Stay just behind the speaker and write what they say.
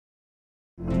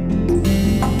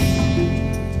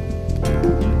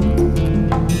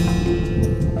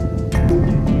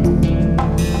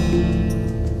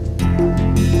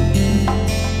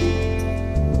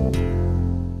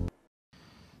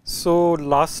So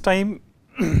last time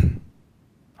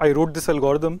I wrote this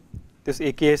algorithm, this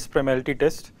AKS primality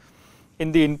test.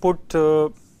 In the input,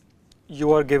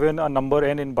 you are given a number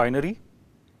n in binary.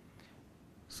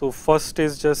 So first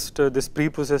is just this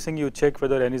pre-processing. You check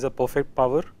whether n is a perfect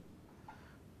power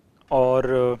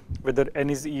or whether n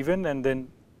is even, and then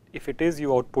if it is,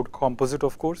 you output composite,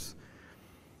 of course.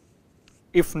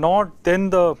 If not, then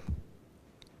the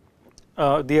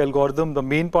algorithm, the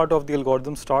main part of the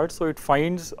algorithm starts. So it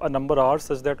finds a number r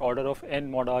such that order of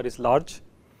n mod r is large,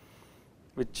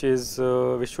 which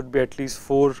should be at least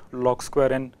 4 log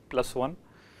square n plus 1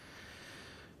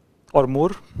 or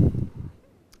more.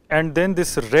 And then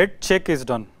this red check is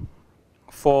done.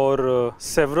 For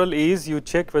several a's, you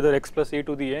check whether x plus a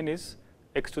to the n is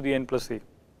x to the n plus a,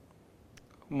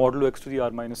 modulo x to the r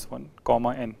minus 1,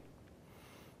 comma n.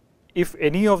 If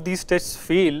any of these tests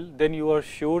fail, then you are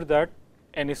sure that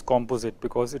n is composite,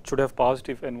 because it should have passed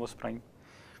if n was prime.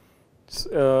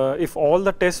 If all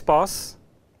the tests pass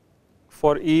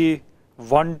for a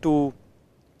 1 to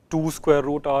 2 square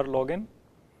root r log n,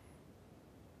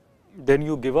 then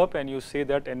you give up and you say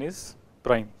that n is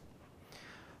prime.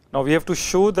 Now we have to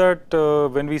show that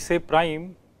when we say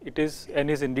prime, it is n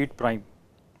is indeed prime.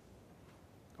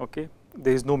 Okay,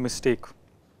 there is no mistake.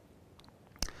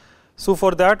 So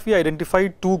for that we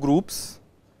identified two groups.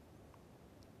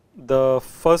 The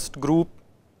first group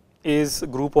is a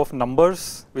group of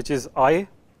numbers, which is I.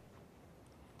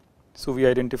 So we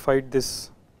identified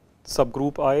this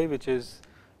subgroup I, which is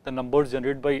the numbers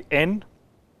generated by n.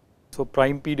 So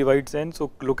prime p divides n. So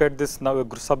look at this now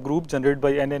subgroup generated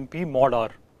by n and p mod r.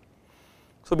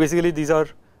 So basically these are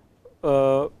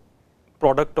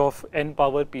product of n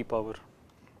power p power,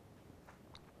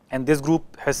 and this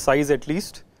group has size at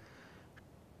least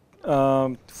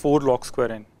 4 log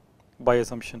square n by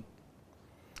assumption.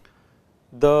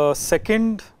 The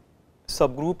second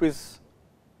subgroup is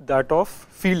that of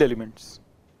field elements.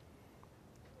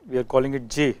 We are calling it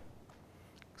J.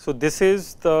 So this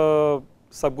is the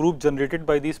subgroup generated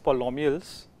by these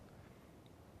polynomials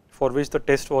for which the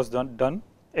test was done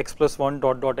x plus 1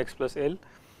 dot dot x plus l,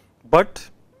 but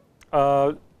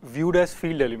viewed as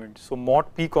field elements. So mod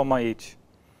p comma h,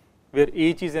 where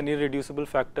h is an irreducible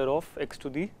factor of x to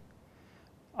the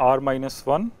r minus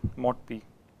 1 mod p.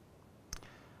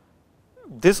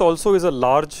 This also is a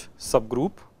large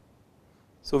subgroup.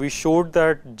 So we showed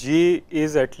that J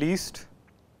is at least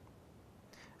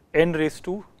n raised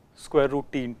to square root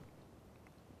t,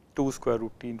 2 square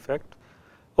root t in fact.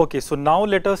 Okay, so now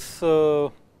let us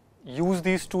use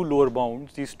these two lower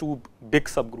bounds, these two big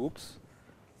subgroups,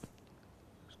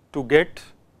 to get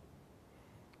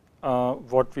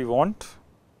what we want,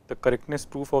 the correctness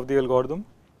proof of the algorithm.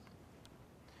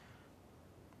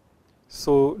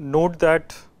 So note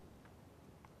that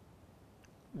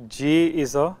J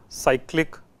is a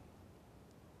cyclic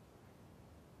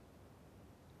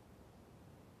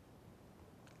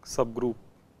subgroup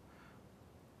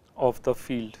of the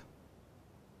field.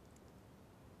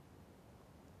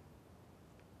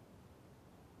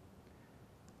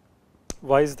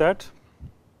 Why is that?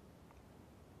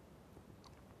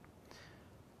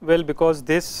 Well, because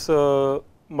this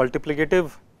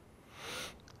multiplicative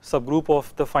subgroup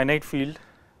of the finite field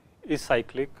is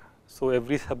cyclic. So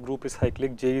every subgroup is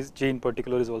cyclic. J in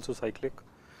particular is also cyclic.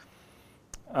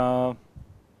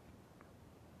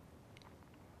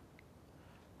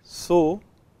 So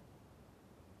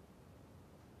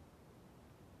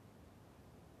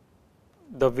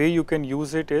the way you can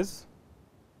use it is,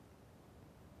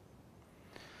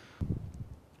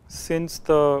 since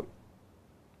the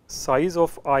size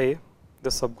of I, the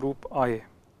subgroup I,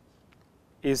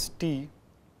 is T,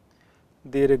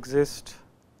 there exist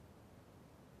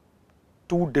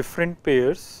two different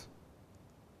pairs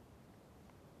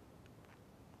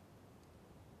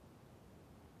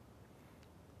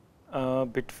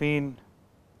between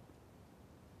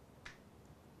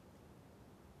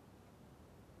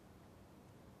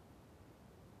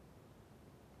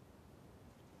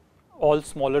all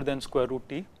smaller than square root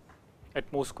t,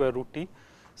 at most square root t,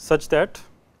 such that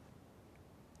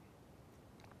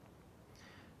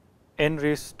n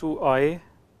raised to I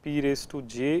p raised to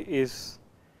j is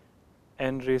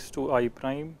n raised to I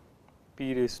prime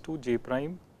p raised to j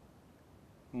prime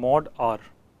mod r.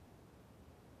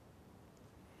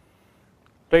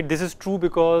 Right, this is true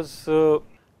because the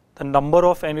number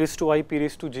of n raised to I p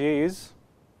raised to j is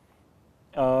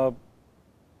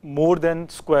more than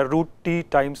square root t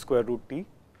times square root t.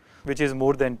 which is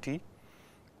more than t,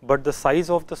 but the size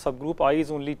of the subgroup I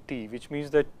is only t, which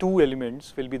means that two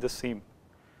elements will be the same.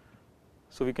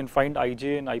 So we can find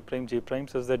ij and I prime j prime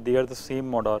such that they are the same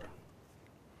mod R.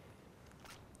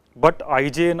 But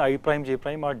ij and I prime j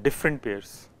prime are different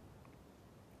pairs.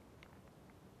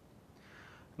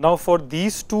 Now for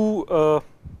these two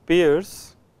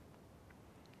pairs,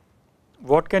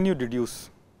 what can you deduce?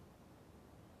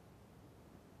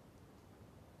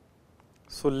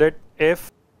 So let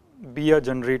F be a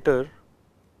generator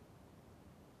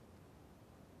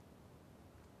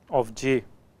of J.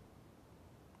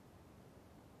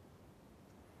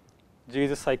 J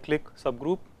is a cyclic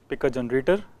subgroup, pick a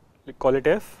generator, call it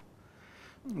F.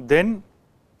 Then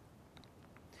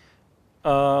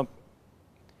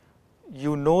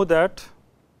you know that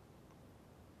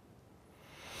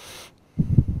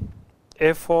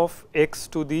f of x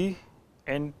to the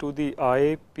n to the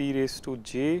I p raised to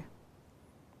j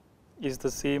is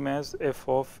the same as f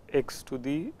of x to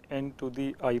the n to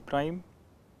the I prime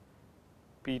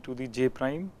p to the j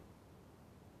prime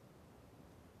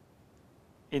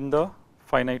in the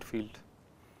finite field,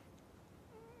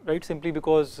 right? Simply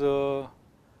because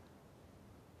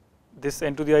this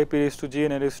n to the I p raised to j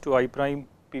and n raised to I prime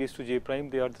p raised to j prime,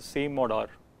 they are the same mod R.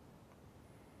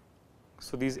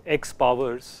 So these x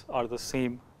powers are the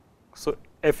same, so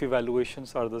f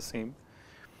evaluations are the same.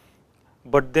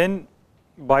 But then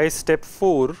by step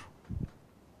 4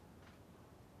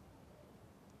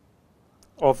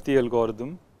 of the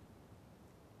algorithm,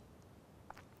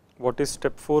 what is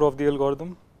step 4 of the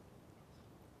algorithm?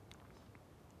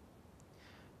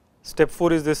 Step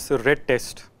 4 is this red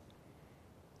test.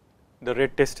 The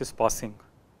red test is passing.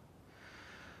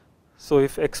 So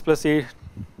if x plus a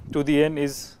to the n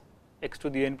is x to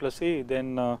the n plus a,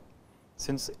 then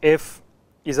since f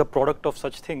is a product of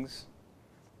such things,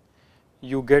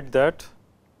 you get that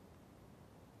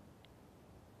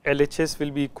LHS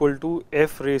will be equal to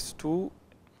f raised to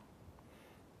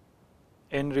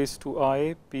n raised to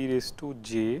I p raised to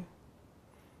j,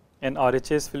 and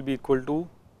RHS will be equal to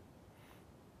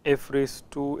f raised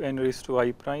to n raised to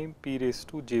I prime p raised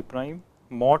to j prime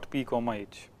mod p comma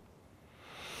h.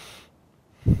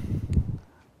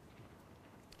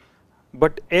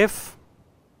 But f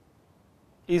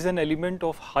is an element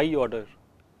of high order,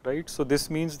 right? So this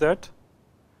means that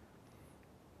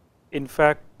in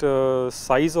fact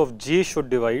size of j should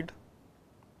divide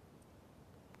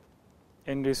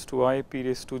n raised to I p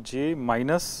raised to j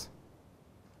minus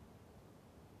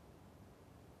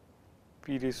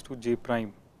p raised to j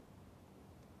prime.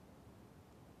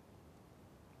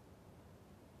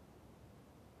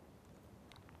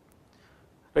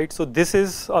 Right, so this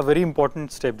is a very important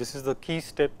step. This is the key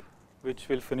step which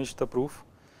will finish the proof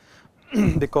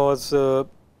because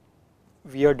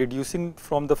we are deducing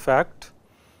from the fact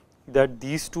that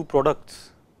these two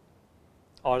products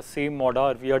are same mod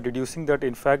R. We are deducing that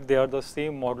in fact they are the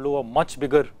same modulo a much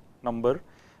bigger number,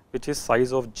 which is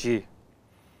size of j.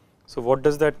 So what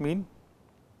does that mean?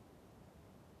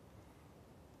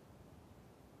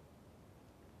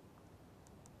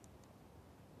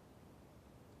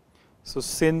 So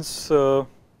since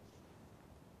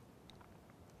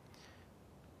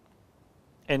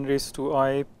n raised to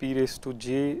I p raised to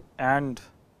j and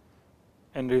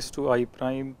n raised to I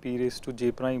prime p raised to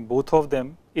j prime, both of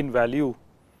them in value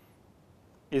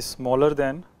is smaller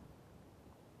than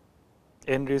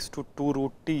n raised to 2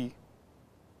 root t,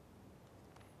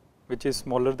 which is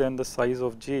smaller than the size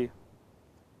of j,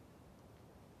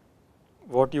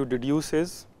 what you deduce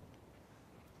is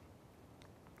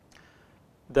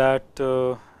that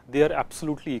they are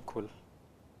absolutely equal,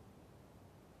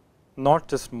 not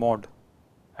just mod,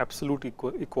 absolute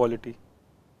equality,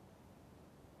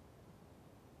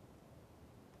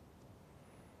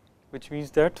 which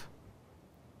means that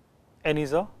n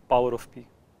is a power of p.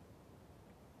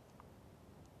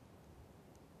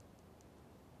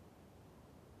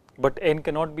 But n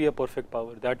cannot be a perfect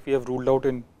power, that we have ruled out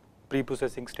in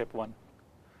pre-processing step 1.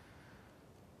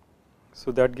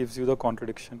 So that gives you the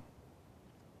contradiction.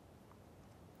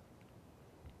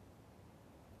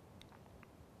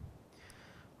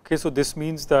 Okay, so this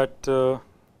means that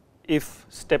if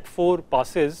step 4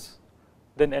 passes,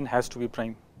 then n has to be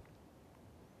prime.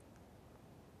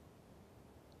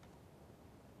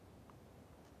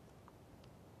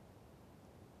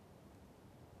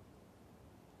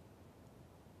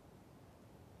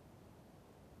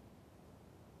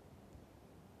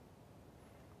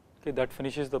 Okay, that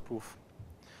finishes the proof.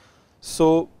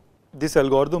 So this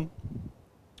algorithm,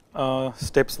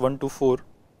 steps 1 to 4,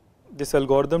 this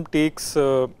algorithm takes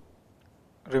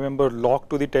remember log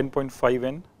to the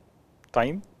 10.5n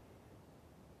time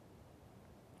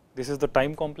This is the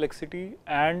time complexity,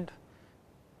 and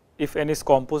if n is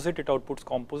composite, it outputs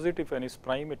composite. If n is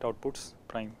prime, it outputs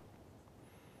prime.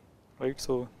 Right.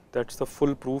 So that's the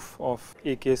full proof of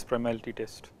AK's primality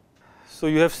test. So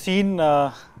you have seen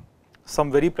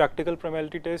some very practical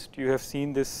primality test. You have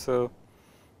seen this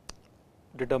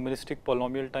deterministic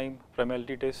polynomial time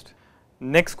primality test.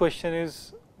 Next question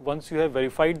is, once you have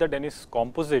verified that n is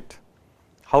composite,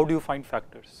 how do you find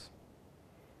factors?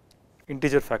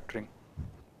 Integer factoring.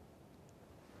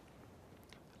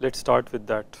 Let's start with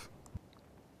that.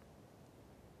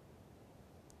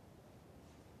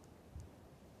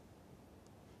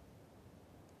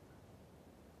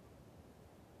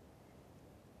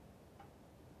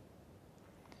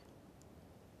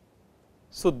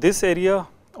 So this area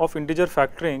of integer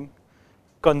factoring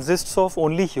consists of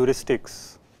only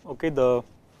heuristics. Okay, the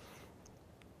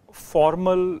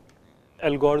formal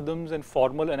algorithms and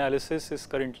formal analysis is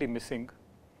currently missing.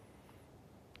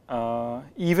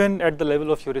 Even at the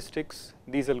level of heuristics,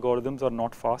 these algorithms are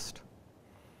not fast.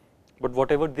 But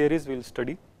whatever there is, we'll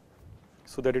study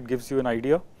so that it gives you an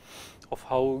idea of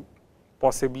how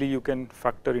possibly you can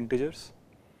factor integers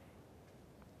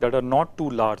that are not too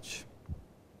large.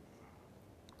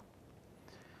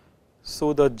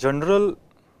 So the general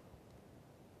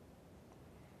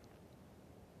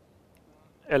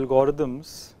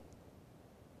algorithms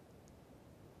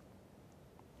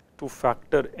to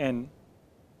factor n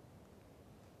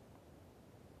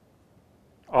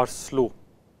are slow,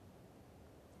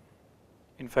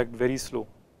 in fact very slow.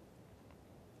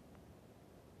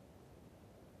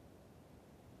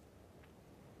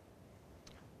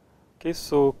 Okay,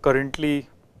 so currently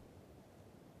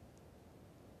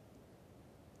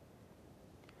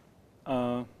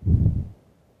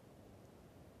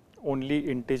only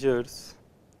integers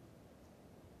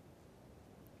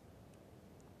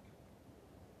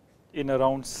in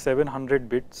around 700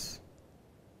 bits,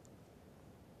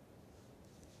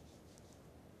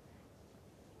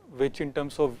 which in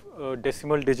terms of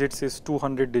decimal digits is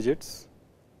 200 digits.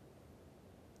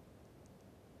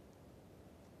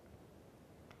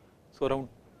 So around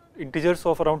integers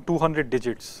of around 200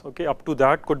 digits, okay, up to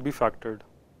that could be factored.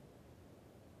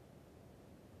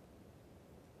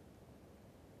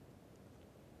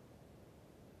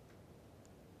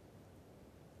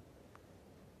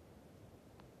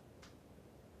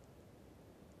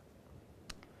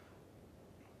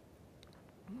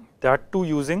 That too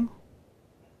using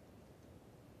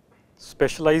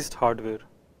specialized hardware.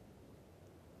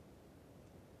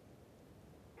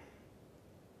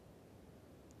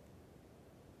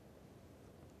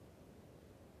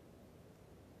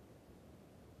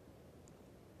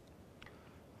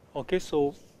 Okay,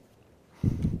 so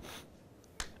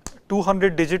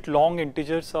 200 digit long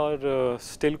integers are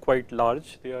still quite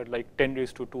large. They are like 10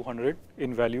 raised to 200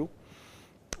 in value.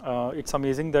 It's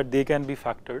amazing that they can be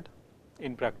factored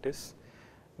in practice,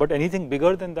 but anything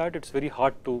bigger than that, it's very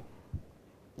hard to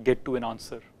get to an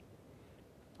answer.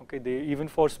 Okay, even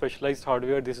for specialized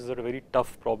hardware, this is a very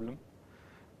tough problem.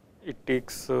 It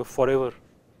takes forever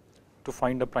to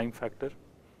find a prime factor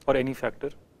or any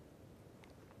factor.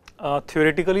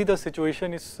 Theoretically, the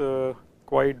situation is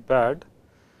quite bad.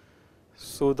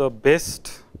 So the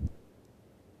best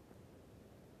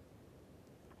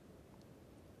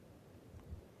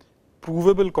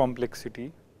provable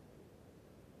complexity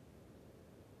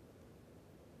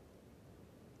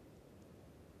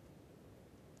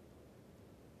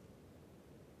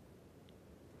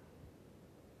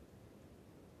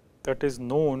that is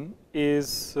known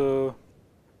is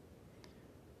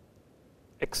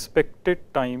expected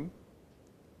time.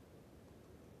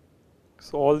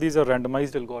 So all these are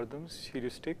randomized algorithms,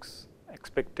 heuristics.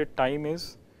 Expected time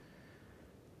is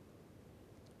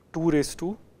 2 raised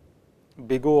to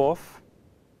big O of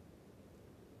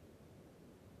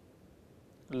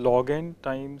log n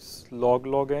times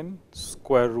log n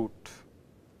square root.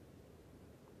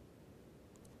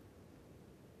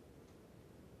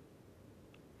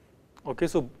 Okay,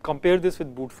 so compare this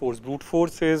with brute force. Brute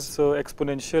force is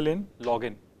exponential in log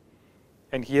n,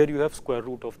 and here you have square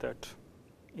root of that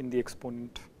in the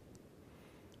exponent.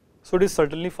 So it is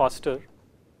certainly faster,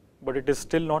 but it is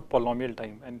still not polynomial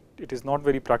time, and it is not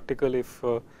very practical if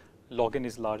log n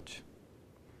is large.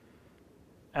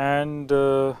 And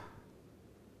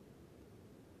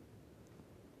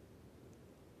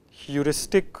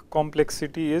heuristic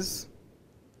complexity is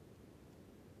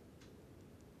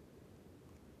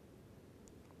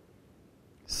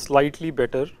slightly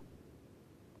better.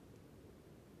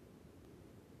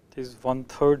 It is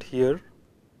 1/3 here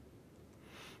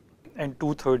and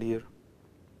 2/3 here.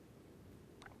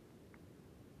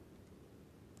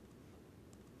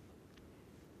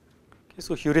 Okay,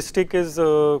 So heuristic is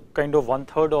kind of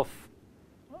 1/3 of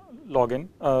log n,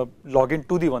 log n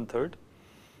to the 1/3.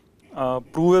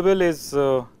 Provable is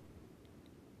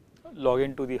log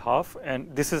n to the half,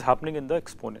 and this is happening in the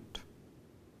exponent.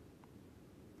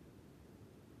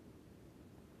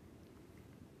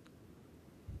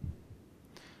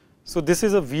 So this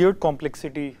is a weird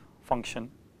complexity function,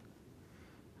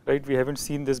 right? We haven't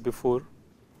seen this before.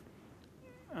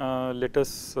 Let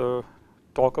us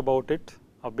talk about it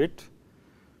a bit.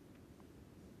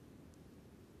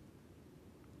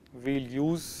 We'll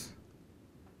use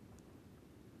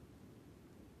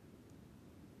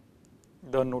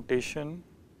the notation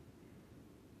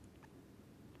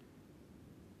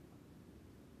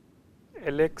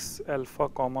Lx alpha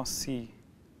comma c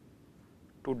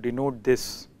to denote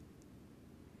this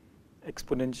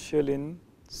exponential in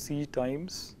c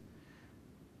times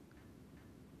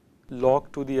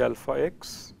log to the alpha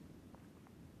x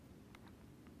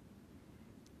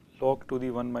log to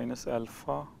the 1 minus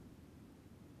alpha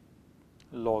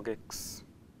log x.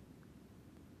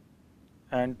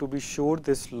 And to be sure,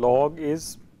 this log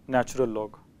is natural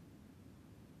log.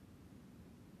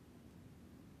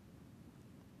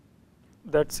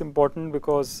 That's important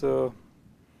because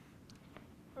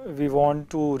we want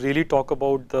to really talk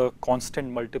about the constant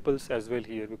multiples as well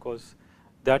here, because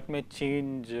that may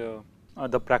change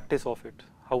the practice of it,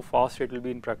 how fast it will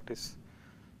be in practice.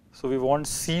 So we want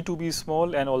c to be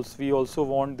small, and also we also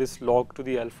want this log to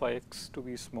the alpha x to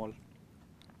be small,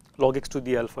 log x to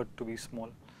the alpha to be small.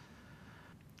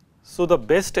 So the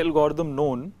best algorithm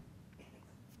known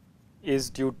is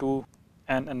due to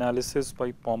an analysis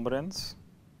by Pomerantz.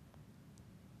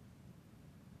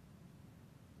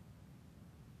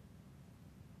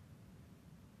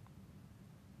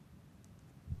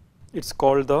 It's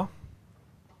called the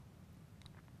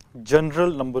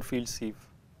general number field sieve.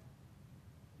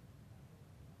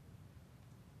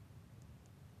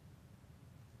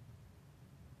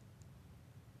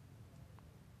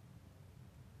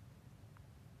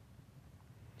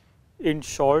 In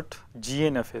short,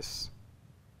 GNFS.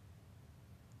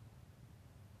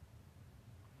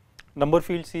 Number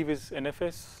field sieve is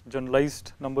NFS,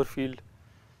 generalized number field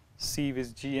sieve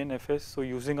is GNFS. So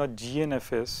using a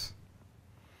GNFS,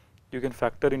 you can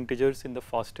factor integers in the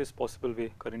fastest possible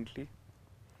way currently.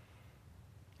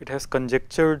 It has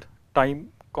conjectured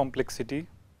time complexity.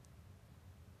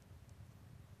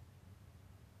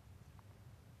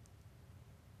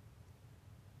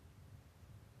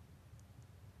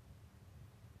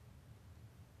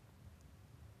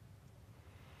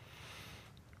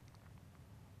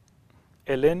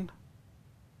 ln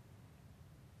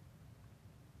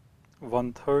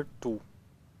 1/3 2.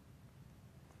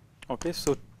 Okay,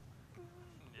 so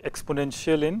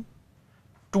exponential in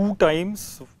 2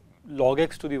 times log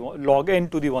x to the log n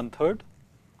to the 1/3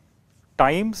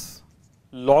 times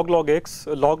log x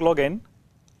log n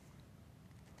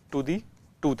to the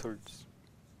 2/3.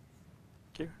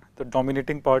 Okay, the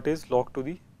dominating part is log to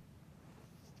the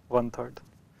 1/3.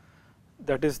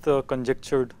 That is the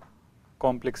conjectured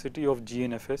complexity of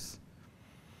GNFS.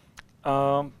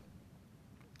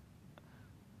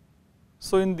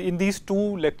 So in these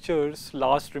 2 lectures,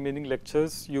 last remaining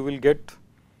lectures, you will get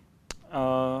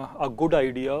a good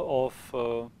idea of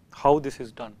how this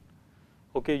is done.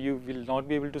 Okay, you will not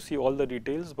be able to see all the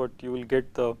details, but you will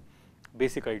get the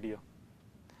basic idea.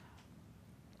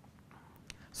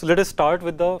 So let us start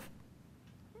with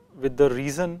the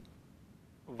reason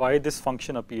why this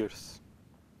function appears.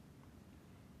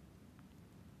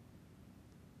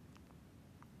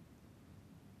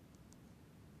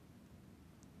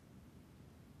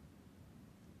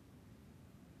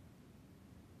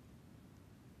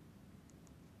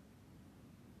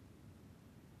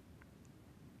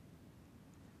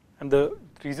 And the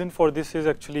reason for this is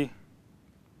actually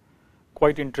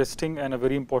quite interesting and a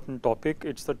very important topic.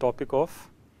 It's the topic of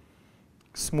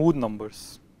smooth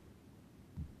numbers.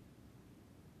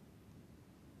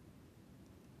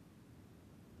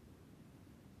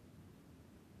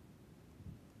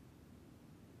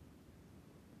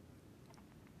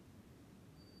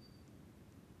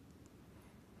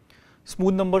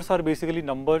 Smooth numbers are basically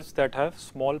numbers that have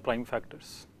small prime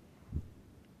factors.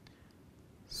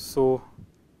 So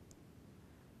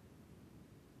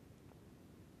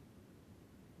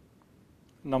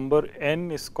number n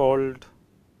is called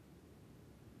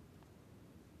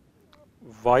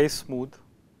y smooth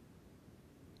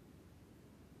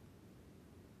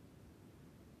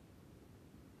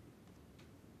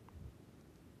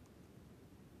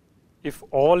if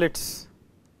all its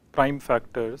prime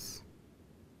factors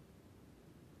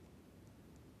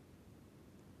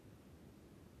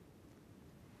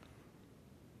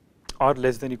are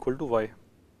less than equal to y.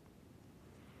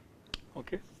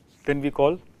 Okay, then we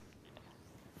call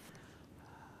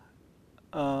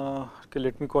okay,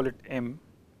 let me call it m.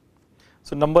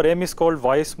 So number m is called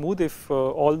y smooth if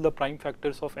all the prime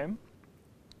factors of m,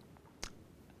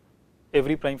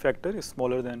 every prime factor is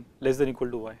smaller than, less than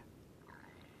equal to y.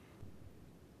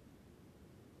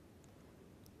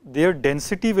 Their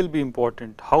density will be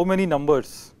important. How many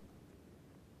numbers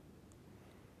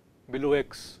below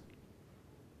x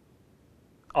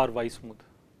are y smooth?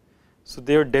 So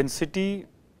their density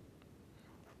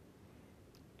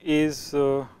is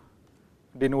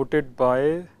denoted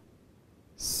by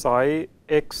psi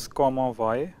x comma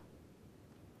y,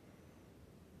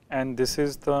 and this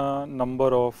is the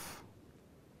number of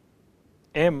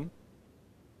m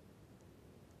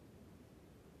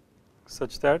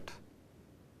such that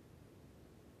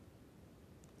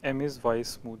m is y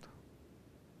smooth.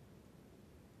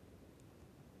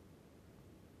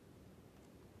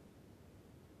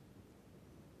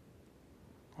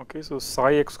 Okay, so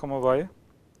psi x comma y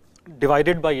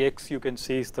divided by x, you can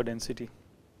say, is the density.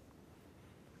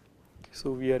 Okay,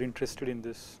 so we are interested in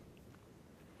this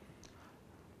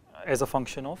as a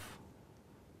function of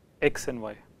x and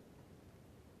y.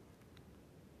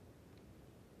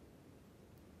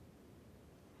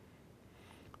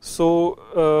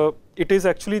 So it is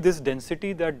actually this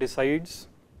density that decides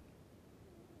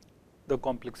the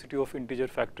complexity of integer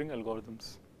factoring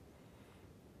algorithms.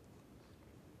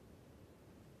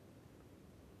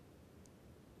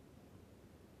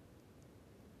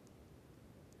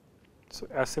 So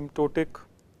asymptotic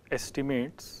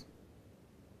estimates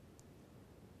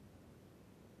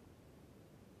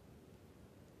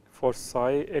for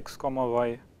psi x comma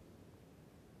y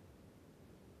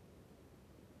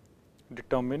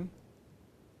determine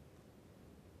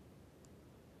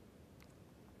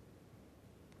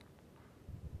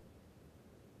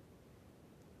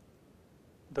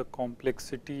the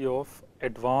complexity of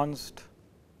advanced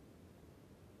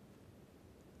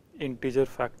integer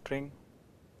factoring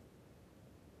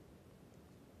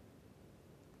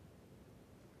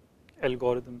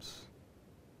algorithms.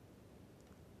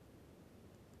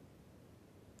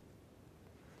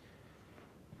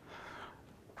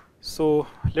 So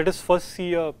let us first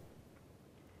see a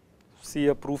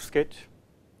proof sketch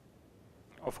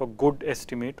of a good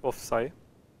estimate of psi.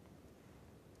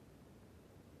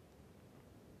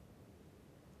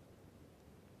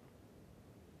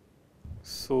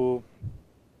 So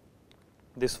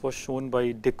this was shown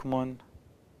by Dickman,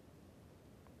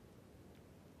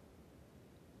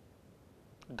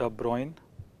 De Bruijn,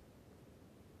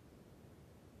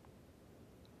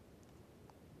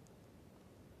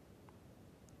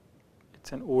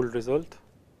 it's an old result.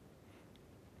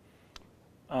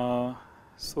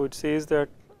 So it says that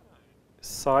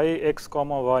psi x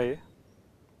comma y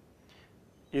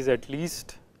is at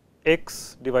least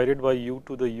x divided by u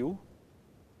to the u,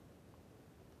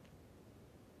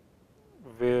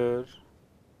 where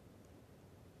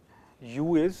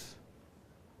u is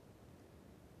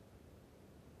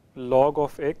log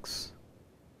of x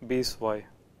base y,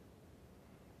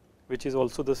 which is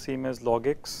also the same as log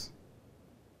x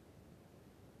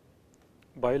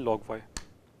by log y.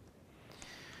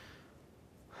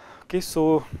 Okay,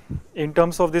 so in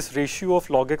terms of this ratio of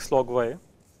log x log y,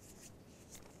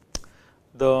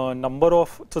 the number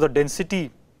of, so the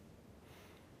density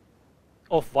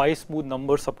of y smooth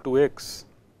numbers up to x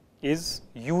is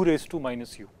u raised to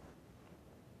minus u.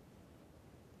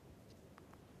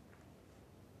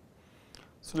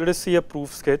 So let us see a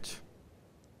proof sketch.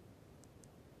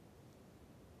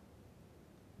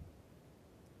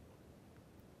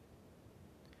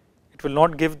 It will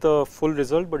not give the full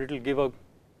result, but it will give a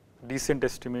decent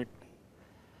estimate,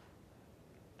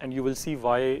 and you will see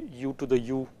why u to the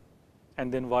u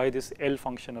and then why this L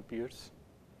function appears.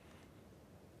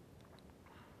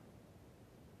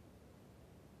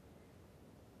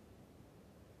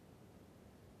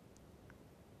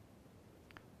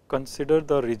 Consider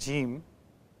the regime.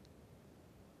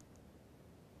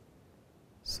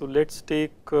 So let's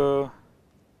take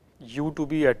u to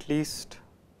be at least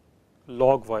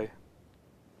log y.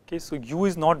 Okay, so u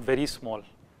is not very small,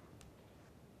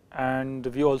 and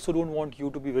we also don't want u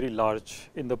to be very large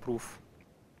in the proof.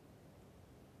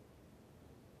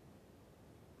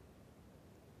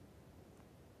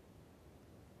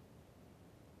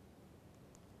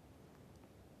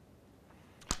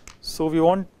 So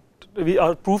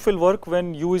our proof will work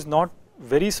when u is not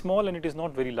very small and it is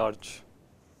not very large.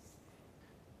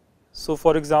 So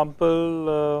for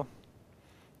example,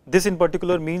 this in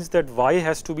particular means that y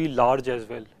has to be large as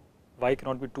well. Y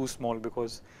cannot be too small,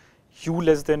 because u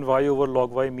less than y over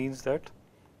log y means that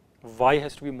y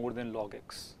has to be more than log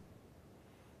x.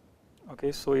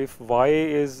 Okay, so if y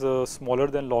is smaller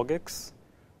than log x,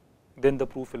 then the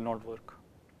proof will not work.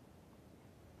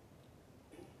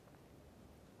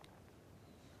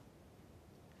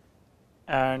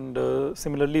 And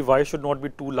similarly, y should not be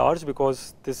too large,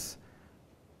 because this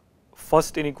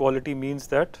first inequality means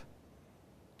that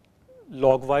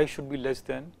log y should be less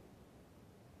than,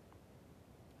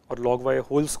 or log y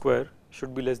whole square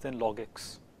should be less than log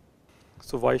x.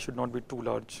 So y should not be too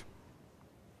large.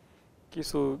 Okay,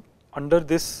 so under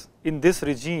this, in this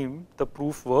regime, the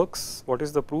proof works. What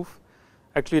is the proof?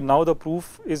 Actually, now the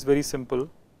proof is very simple.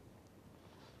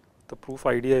 The proof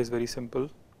idea is very simple.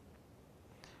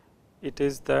 It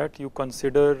is that you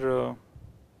consider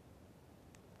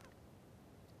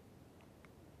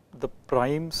the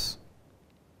primes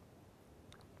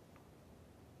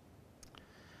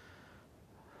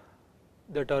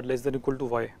that are less than or equal to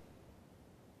y.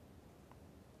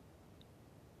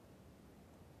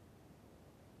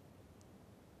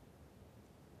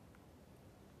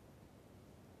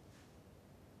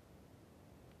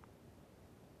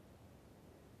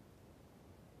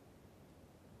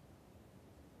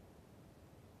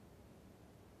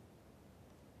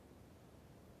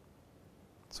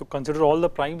 So consider all the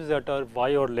primes that are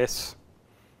y or less.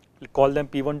 We'll call them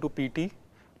P1 to Pt.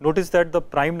 Notice that the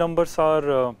prime numbers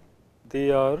are they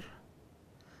are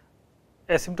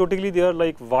asymptotically, they are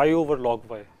like y over log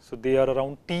y. So they are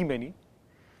around t many.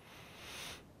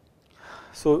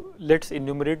 So let's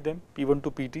enumerate them, P1 to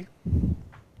Pt.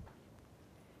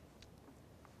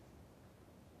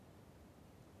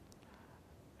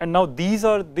 And now these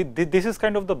are this is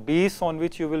kind of the base on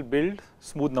which you will build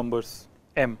smooth numbers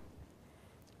m.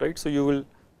 Right, so you will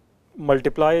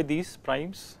multiply these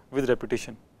primes with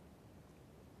repetition.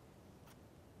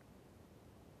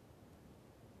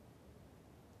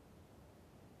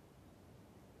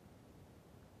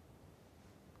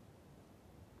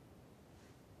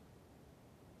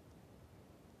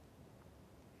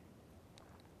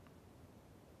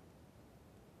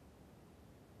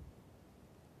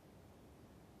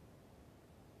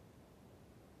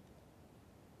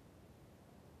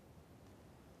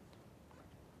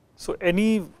 So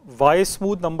any y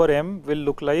smooth number m will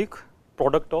look like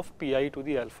product of pi to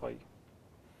the alpha I.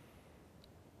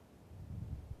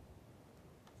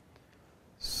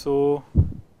 So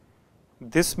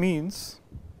this means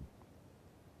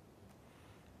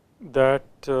that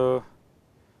the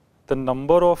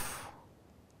number of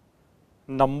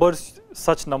numbers,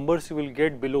 such numbers you will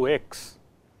get below x,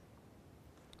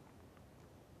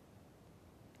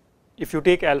 if you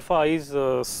take alpha i's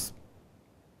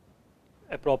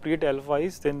appropriate alpha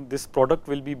i's, then this product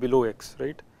will be below x,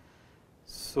 right?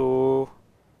 So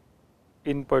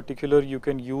in particular, you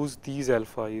can use these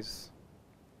alpha i's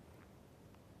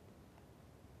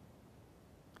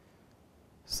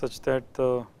such that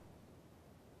the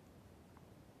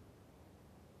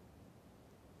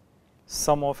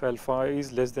sum of alpha I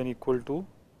is less than or equal to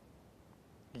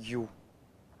u.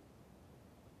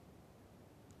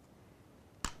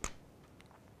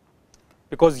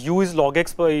 Because u is log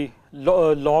x by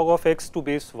log of x to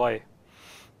base y.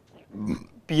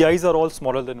 Pi's are all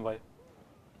smaller than y,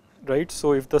 right?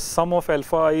 So if the sum of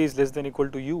alpha I is less than or equal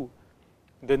to u,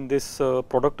 then this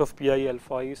product of pi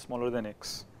alpha I is smaller than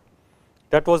x.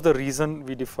 That was the reason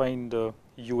we defined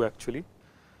u actually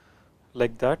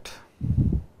like that.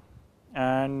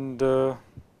 And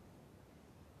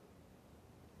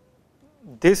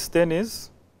this then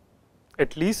is,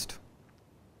 at least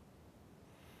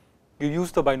you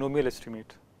use the binomial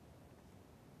estimate.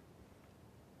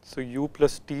 So u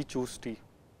plus t, choose t.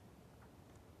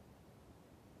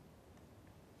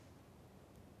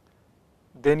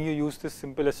 Then you use this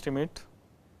simple estimate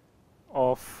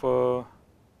of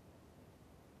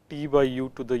t by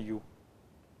u to the u.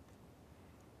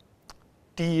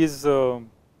 T is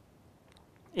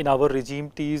in our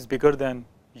regime, t is bigger than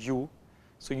u.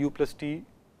 So u plus t,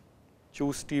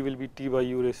 choose t will be t by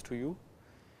u raised to u.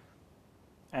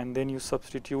 And then you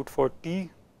substitute for t.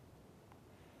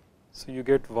 So you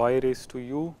get y raised to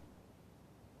u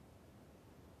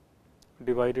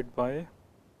divided by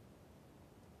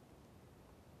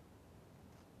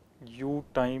u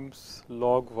times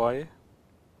log y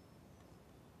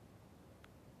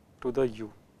to the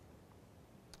u,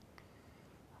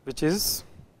 which is,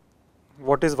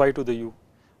 what is y to the u?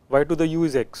 Y to the u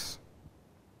is x.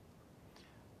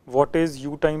 What is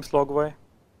u times log y?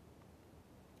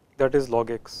 That is log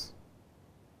x.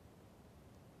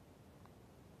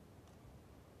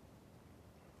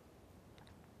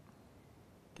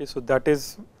 Okay, so that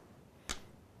is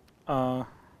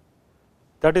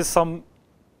some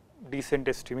decent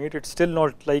estimate. It's still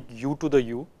not like u to the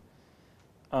u,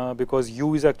 because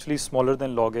u is actually smaller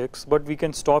than log x, but we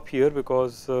can stop here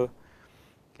because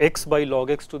x by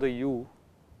log x to the u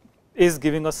is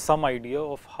giving us some idea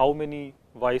of how many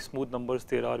y smooth numbers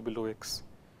there are below x.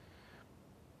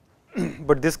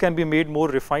 But this can be made more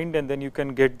refined, and then you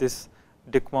can get this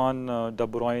Dickmann de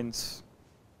Bruyn's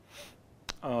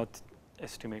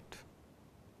estimate.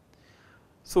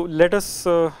 So let us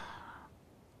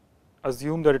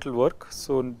assume that it will work.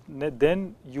 So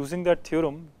then using that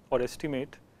theorem or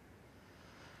estimate,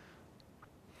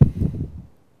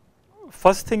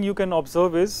 first thing you can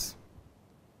observe is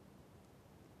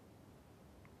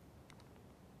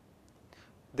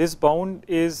this bound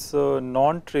is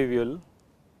non-trivial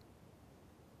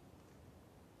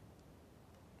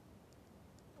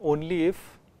only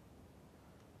if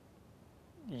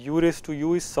u raised to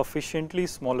u is sufficiently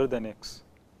smaller than x.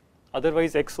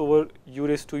 Otherwise, x over u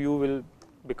raised to u will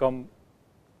become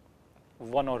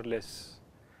 1 or less.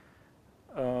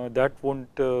 That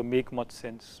won't make much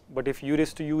sense. But if u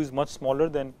raised to u is much smaller,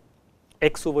 then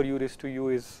x over u raised to u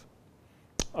is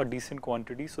a decent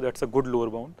quantity. So that's a good lower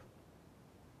bound.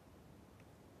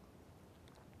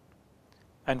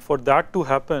 And for that to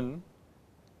happen,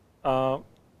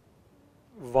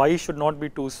 y should not be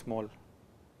too small.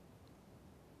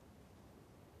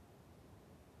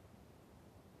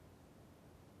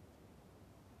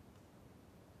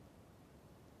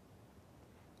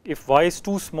 If y is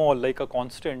too small, like a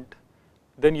constant,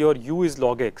 then your u is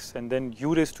log x, and then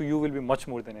u raised to u will be much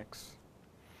more than x.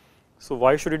 So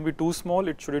y shouldn't be too small,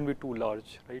 it shouldn't be too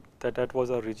large, right? That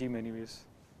was our regime anyways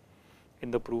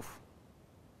in the proof.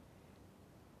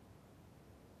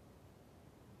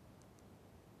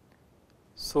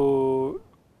 So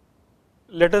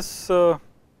let us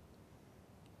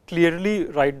clearly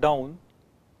write down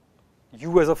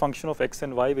u as a function of x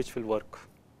and y, which will work,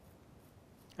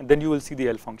 and then you will see the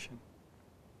L function.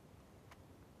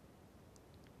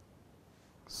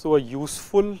 So a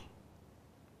useful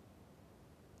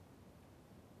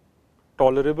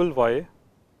tolerable y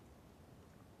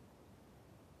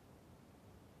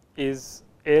is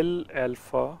Lx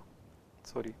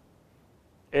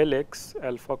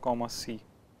alpha comma c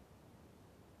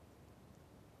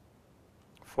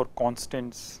for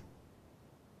constants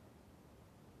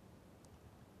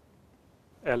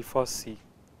alpha c.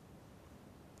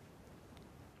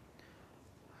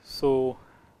 So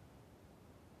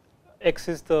x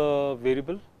is the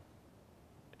variable.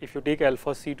 If you take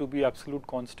alpha c to be absolute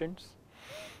constants,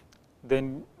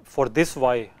 then for this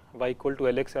y equal to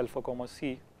Lx alpha comma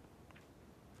c,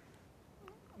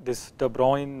 this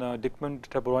Dickmann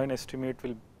de Bruyn estimate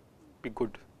will be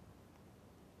good.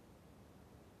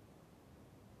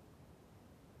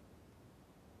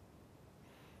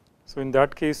 So in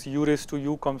that case, u raised to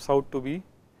u comes out to be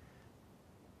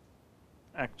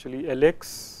actually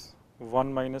Lx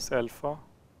 1 minus alpha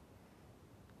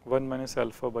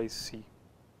by c.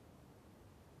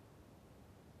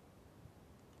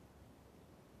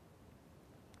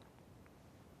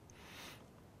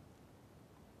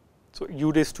 So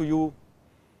u raised to u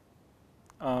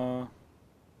one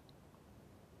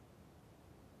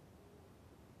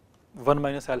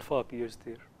minus alpha appears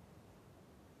there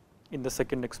in the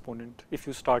second exponent if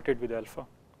you started with alpha.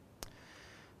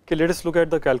 Okay, let us look at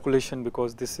the calculation,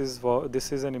 because this is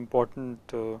an important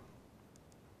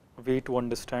way to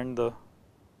understand the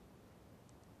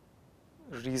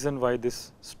reason why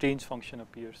this strange function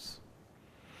appears.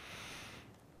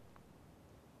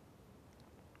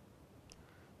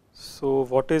 So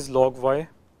what is log y?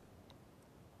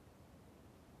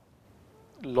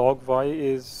 Log y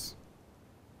is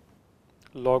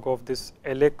log of this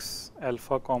Lx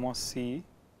alpha comma c,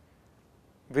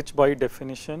 which by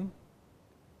definition,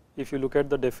 if you look at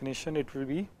the definition, it will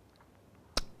be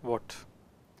what?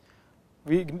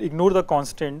 We ignore the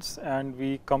constants and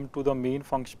we come to the main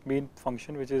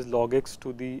function, which is log x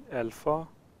to the alpha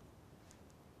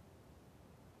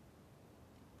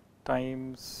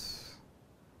times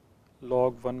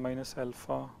log 1 minus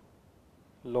alpha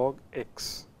log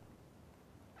x.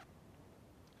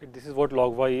 This is what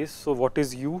log y is. So what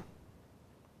is u?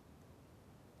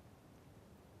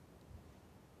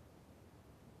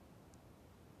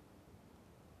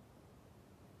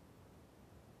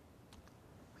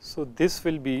 So this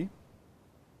will be,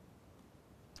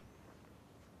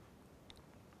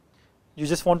 you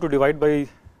just want to divide by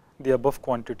the above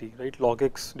quantity, right? Log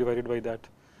x divided by that.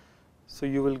 So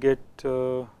you will get,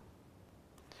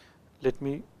 let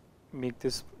me make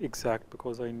this exact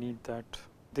because I need that.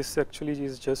 This actually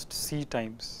is just c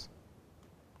times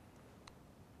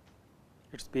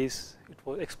its base. It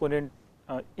was exponent,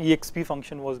 exp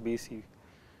function was base e.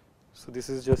 So this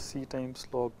is just c times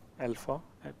log alpha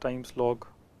times log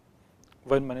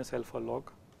 1 minus alpha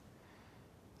log.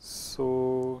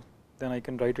 So then I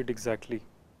can write it exactly.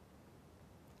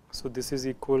 So this is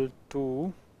equal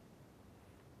to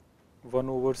 1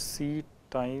 over c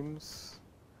times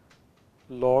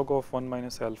log of 1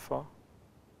 minus alpha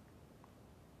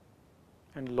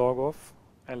and log of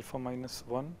alpha minus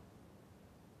 1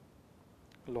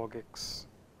 log x.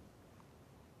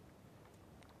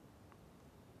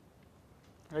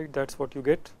 Right, that's what you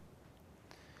get.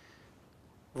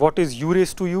 What is u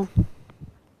raised to u?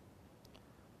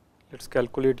 Let's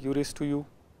calculate u raised to u.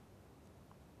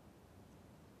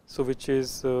 So which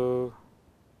is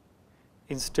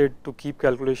instead, to keep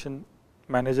calculation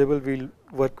manageable, we'll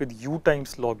work with u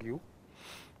times log u.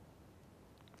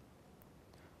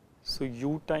 So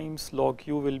u times log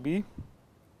u will be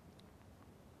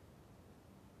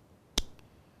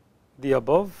the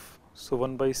above. So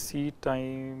 1 by c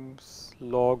times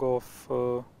log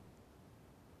of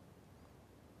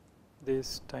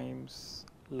this times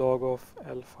log of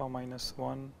alpha minus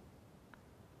 1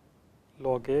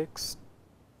 log x,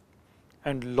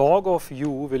 and log of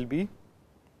u will be,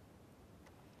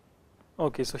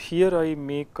 okay, so here I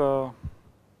make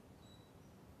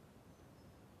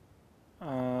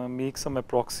some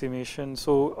approximation.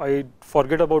 So I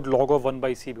forget about log of 1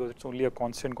 by c because it's only a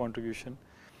constant contribution.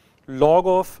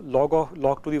 Log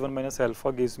to the 1 minus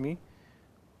alpha gives me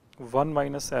 1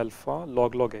 minus alpha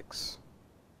log x.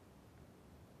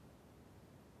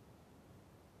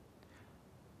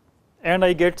 And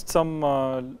I get some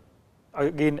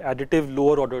again additive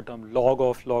lower order term log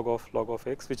of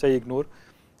x, which I ignore.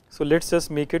 So let's just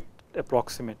make it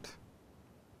approximate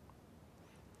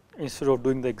instead of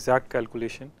doing the exact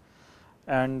calculation.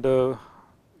 And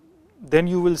then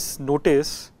you will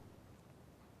notice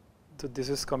that this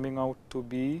is coming out to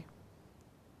be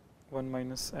 1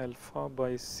 minus alpha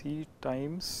by c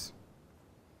times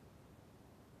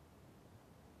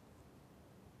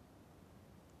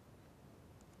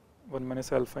one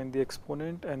minus alpha in the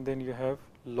exponent, and then you have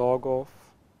log of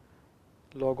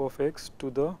x to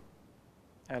the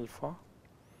alpha.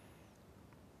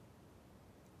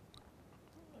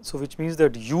 So which means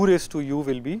that u raised to u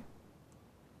will be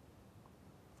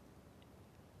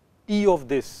e of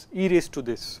this, e raised to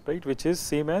this, right, which is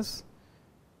same as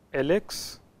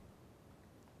Lx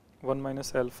 1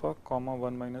 minus alpha comma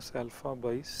 1 minus alpha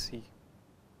by c.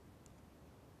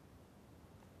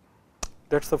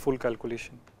 That's the full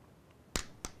calculation.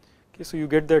 Okay, so you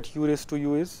get that u raised to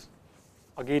u is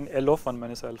again L of 1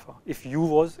 minus alpha, if u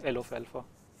was L of alpha.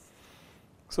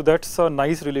 So that's a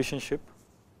nice relationship.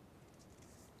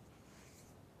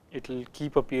 It will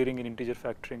keep appearing in integer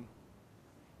factoring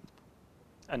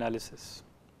analysis.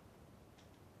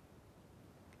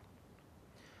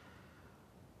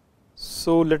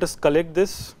 So let us collect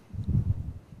this,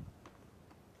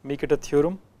 make it a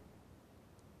theorem.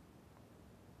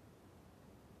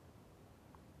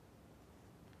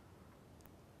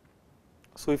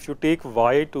 So if you take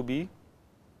y to be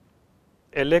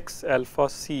Lx alpha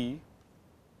c,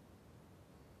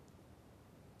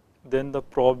 then the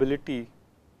probability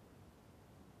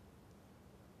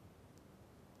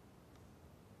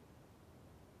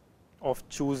of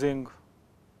choosing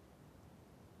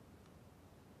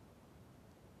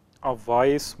a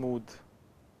y smooth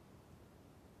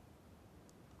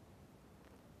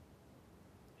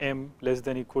m less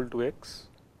than equal to x,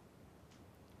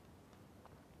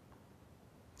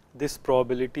 this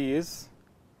probability is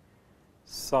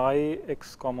psi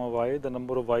x comma y, the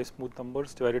number of y smooth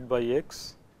numbers, divided by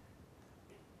x,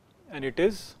 and it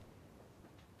is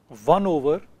 1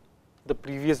 over the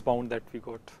previous bound that we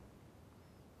got.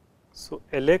 So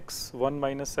Lx 1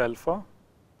 minus alpha,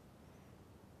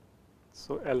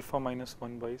 so alpha minus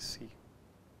 1 by c.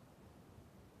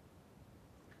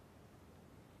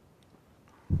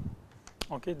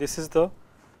 Okay, this is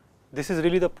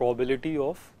really the probability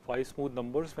of y smooth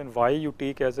numbers when y you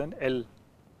take as an L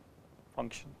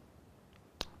function,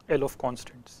 L of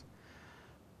constants.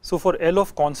 So for L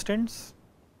of constants,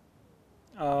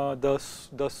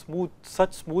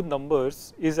 such smooth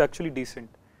numbers is actually decent.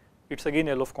 It's again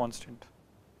L of constant.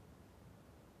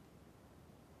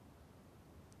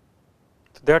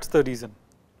 So that's the reason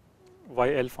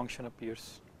why L function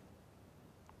appears.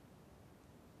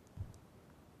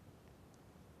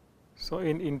 So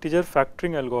in integer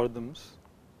factoring algorithms,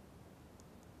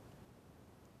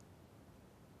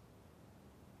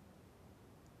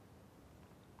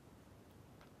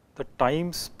 the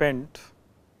time spent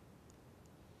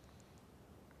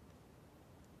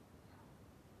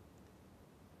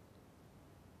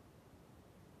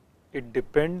it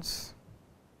depends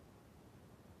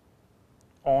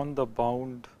on the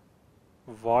bound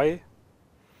y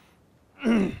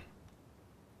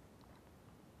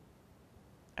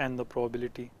and the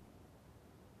probability.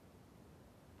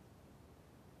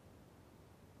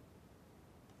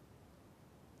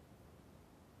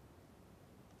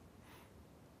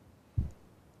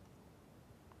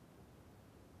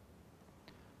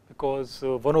 Because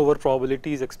 1 over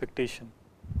probability is expectation.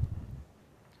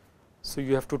 So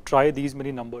you have to try these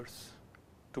many numbers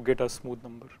to get a smooth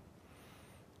number.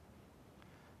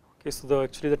 Okay, so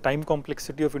actually the time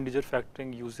complexity of integer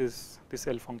factoring uses this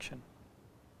L function.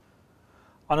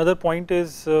 Another point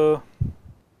is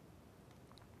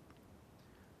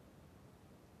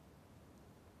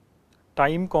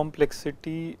time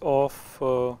complexity of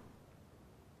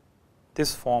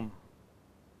this form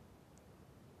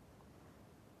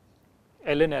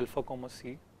ln alpha comma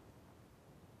c,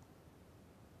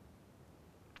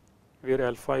 where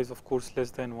alpha is of course less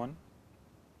than 1.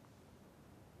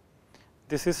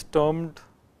 This is termed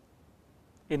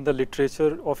in the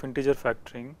literature of integer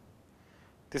factoring,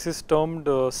 this is termed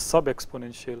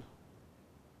sub-exponential.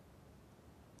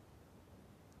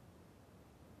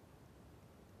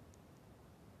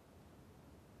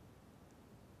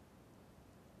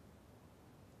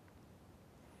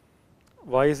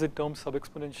 Why is it termed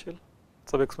sub-exponential?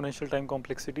 Sub-exponential time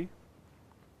complexity?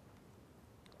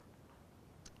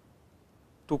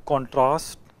 To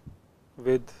contrast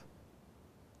with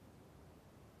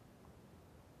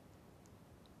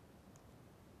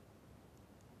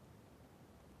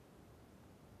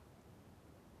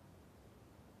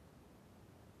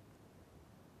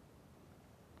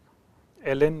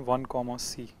ln 1 comma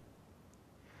c.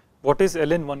 What is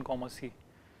ln 1 comma c?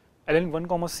 ln 1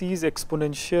 comma c is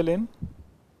exponential in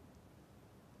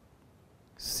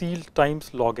c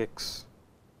times log x,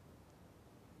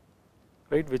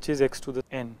 right, which is x to the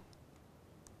n.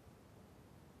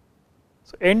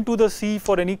 So n to the c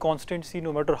for any constant c,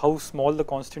 no matter how small the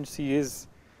constant c is,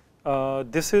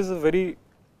 this is a very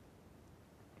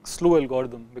slow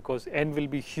algorithm because n will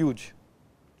be huge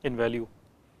in value.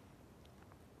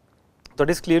 That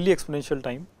is clearly exponential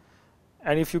time,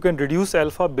 and if you can reduce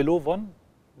alpha below 1,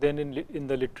 then in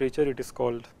the literature it is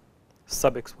called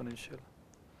sub-exponential.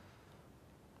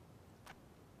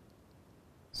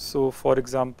 So for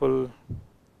example,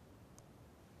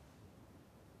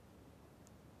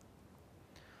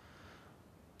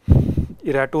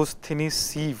 Eratosthenes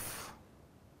sieve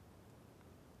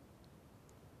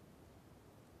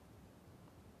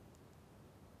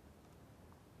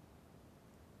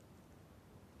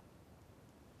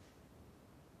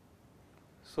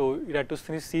So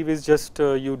Eratosthenes sieve is just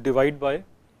you divide by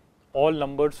all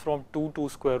numbers from 2 to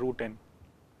square root n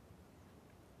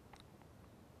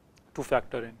to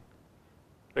factor n,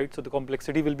 right. So the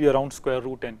complexity will be around square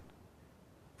root n,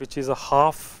 which is a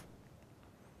half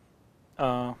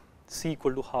c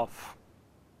equal to half.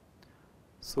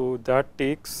 So that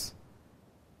takes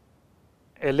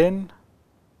ln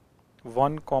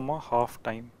 1 comma half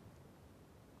time.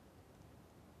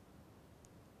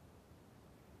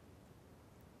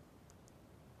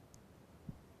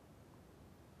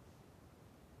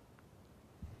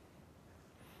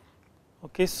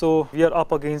 Okay, so we are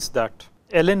up against that.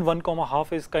 ln 1 comma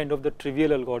half is kind of the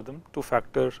trivial algorithm to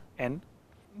factor n,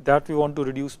 that we want to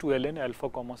reduce to ln alpha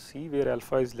comma c, where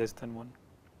alpha is less than 1.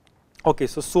 Okay,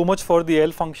 so much for the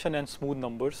L function and smooth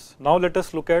numbers. Now let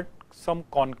us look at some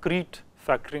concrete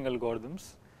factoring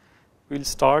algorithms. We will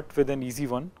start with an easy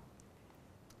one,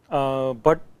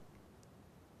 but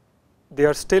they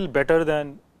are still better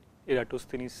than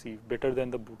Eratosthenes sieve, better than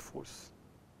the brute force.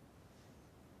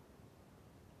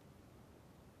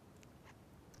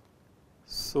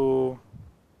 So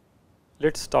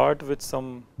let's start with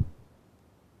some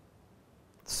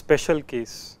special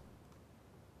case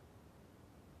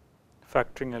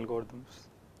factoring algorithms.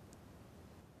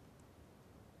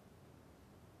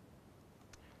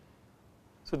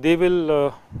 So they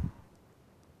will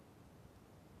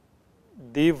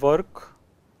they work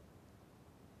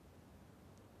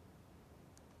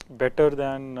better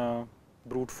than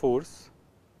brute force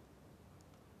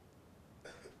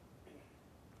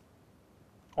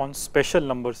on special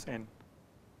numbers n.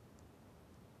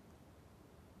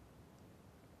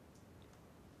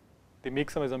 They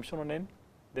make some assumption on n,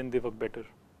 then they work better.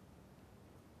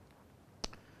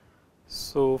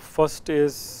 So first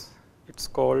is, it's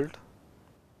called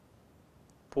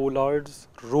Pollard's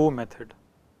row method.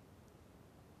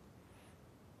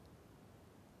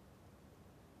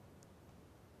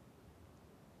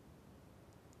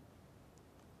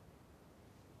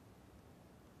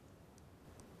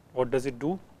 What does it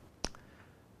do?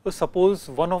 So suppose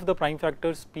one of the prime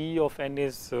factors p of n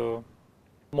is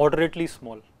moderately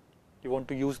small. You want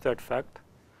to use that fact.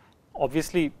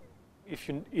 Obviously, if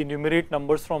you enumerate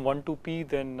numbers from 1 to p,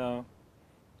 then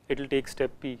it will take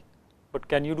step P, but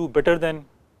can you do better than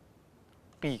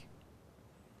P?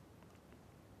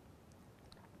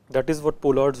 That is what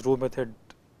Pollard's row method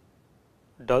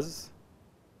does.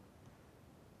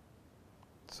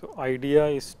 So idea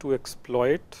is to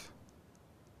exploit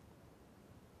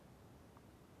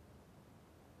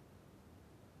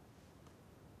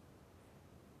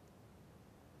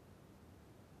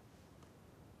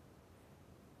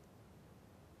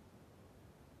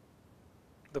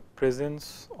the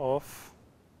presence of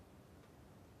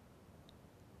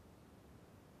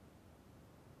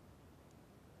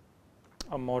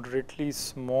a moderately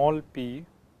small p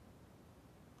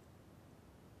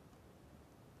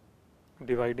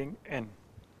dividing n.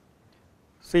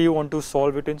 Say you want to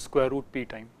solve it in square root p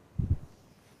time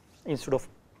instead of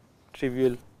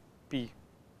trivial p.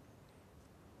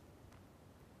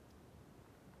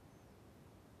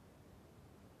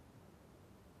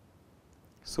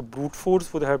 So brute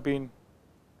force would have been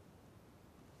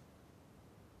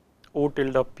O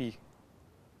tilde p,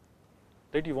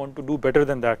 right? You want to do better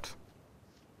than that.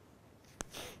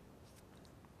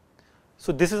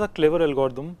 So this is a clever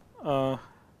algorithm.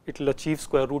 It will achieve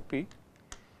square root p.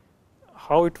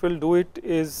 How it will do it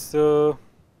is it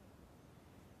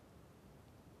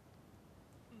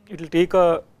will take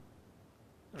a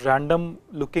random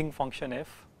looking function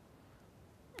f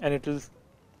and it will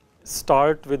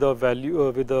start with a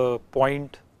value with a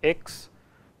point x,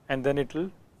 and then it will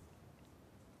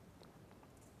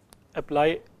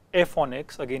apply f on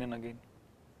x again and again.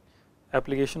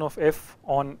 Application of f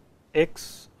on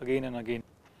x again and again.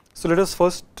 So let us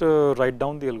first write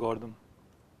down the algorithm.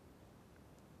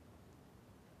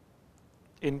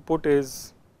 Input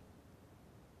is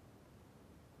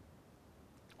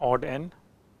odd n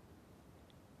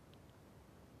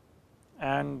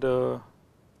and a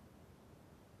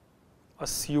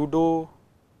pseudo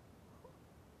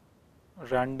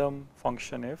random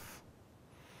function f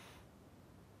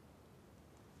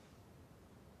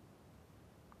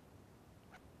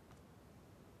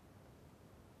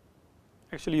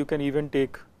actually you can even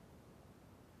take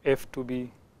f to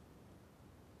be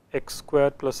x square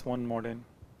plus 1 mod n.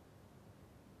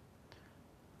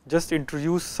 Just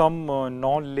introduce some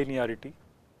non-linearity,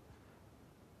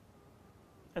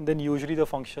 and then usually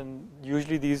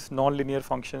these non-linear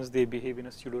functions, they behave in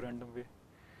a pseudo-random way.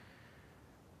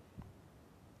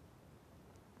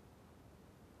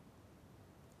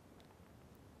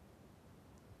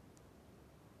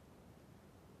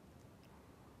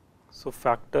 So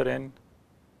factor n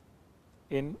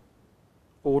in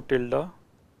O tilde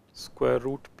square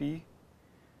root p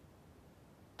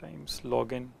times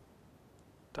log n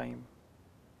time.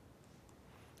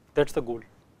 That's the goal,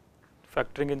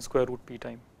 factoring in square root p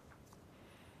time.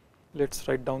 Let's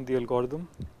write down the algorithm.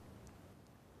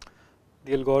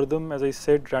 The algorithm, as I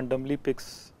said, randomly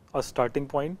picks a starting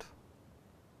point.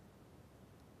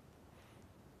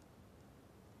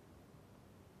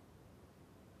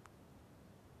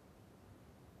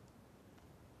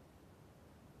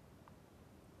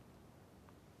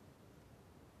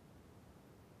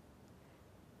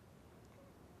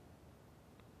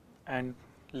 And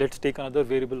let's take another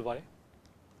variable y,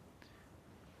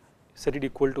 set it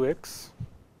equal to x,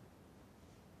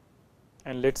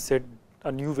 and let's set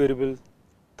a new variable,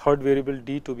 third variable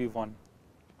d to be 1.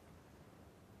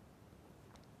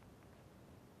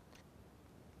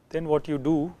 Then what you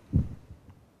do,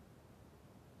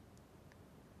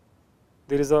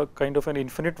 there is a kind of an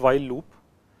infinite while loop.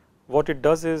 What it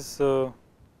does is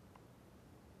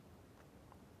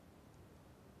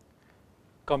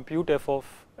compute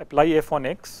apply f on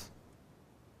x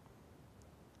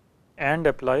and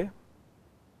apply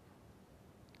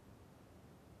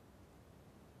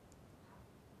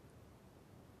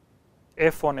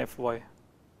f on fy.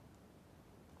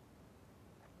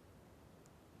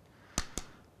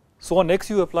 So on x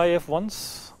you apply f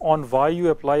once, on y you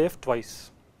apply f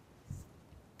twice.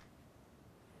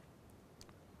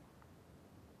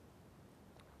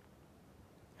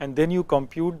 And then you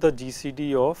compute the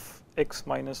GCD of x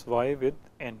minus y with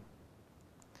n,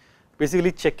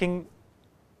 basically checking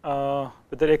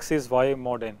whether x is y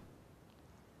mod n.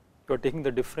 You are taking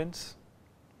the difference,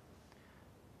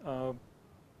 or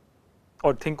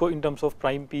think in terms of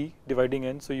prime p dividing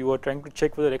n. So you are trying to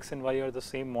check whether x and y are the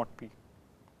same mod p.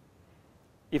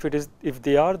 If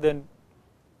they are, then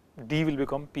d will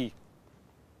become p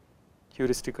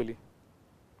heuristically.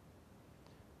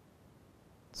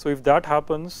 So if that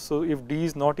happens, so if d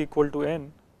is not equal to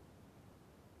n,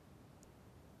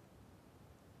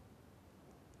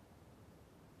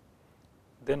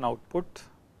 then output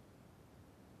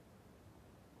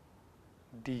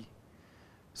d.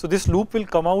 So this loop will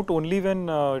come out only when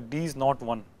d is not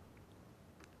 1.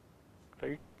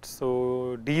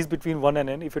 So d is between 1 and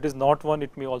n. If it is not 1,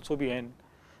 it may also be n.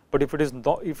 But if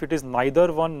it is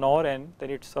neither 1 nor n, then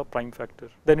it's a prime factor.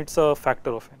 Then it's a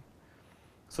factor of n.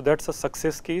 So that's a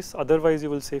success case. Otherwise, you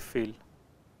will say fail.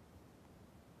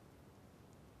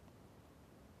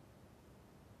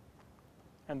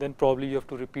 And then probably you have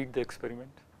to repeat the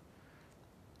experiment.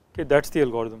 Okay, that's the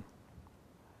algorithm.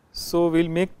 So we'll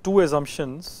make two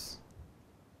assumptions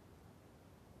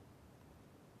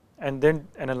and then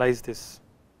analyze this.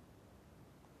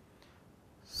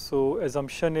 So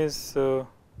assumption is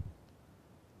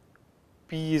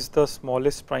P is the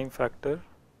smallest prime factor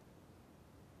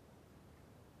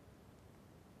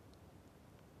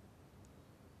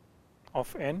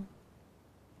of n,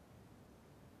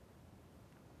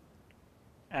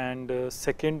 and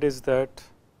second is that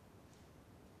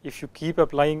if you keep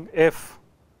applying f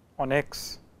on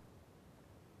x,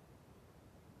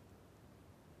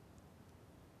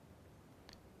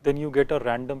 then you get a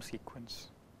random sequence.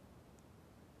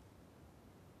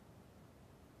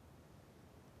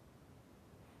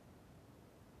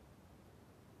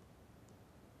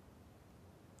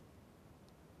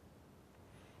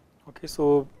 Okay,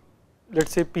 so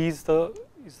let's say P is the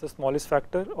smallest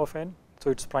factor of n, so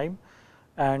it's prime,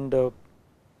 and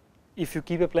if you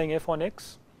keep applying f on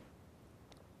x,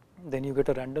 then you get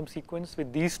a random sequence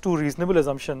with these two reasonable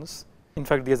assumptions. In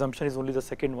fact, the assumption is only the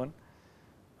second one.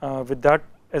 With that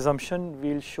assumption,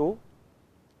 we'll show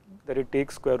that it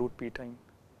takes square root p time.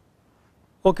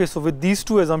 Okay, so with these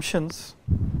two assumptions,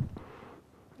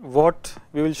 what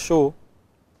we will show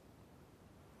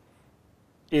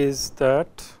is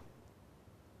that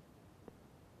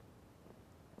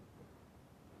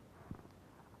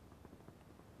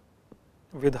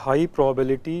with high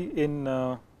probability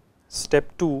in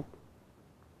step 2,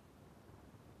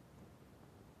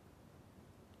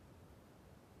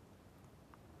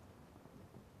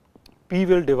 P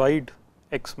will divide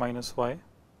x minus y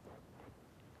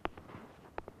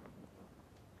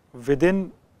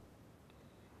within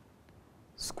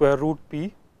square root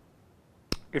p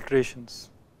iterations.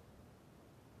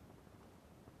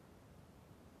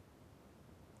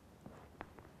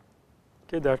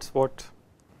 Okay, that's what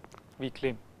we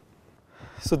claim.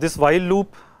 So this while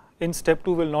loop in step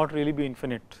 2 will not really be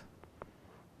infinite.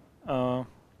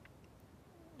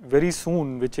 Very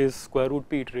soon, which is square root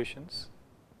p iterations,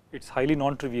 it's highly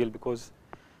non-trivial because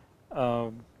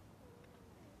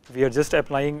we are just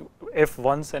applying f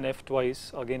once and f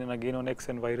twice again and again on x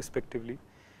and y respectively.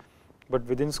 But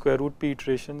within square root p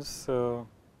iterations,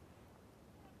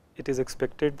 it is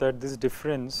expected that this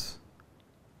difference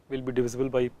will be divisible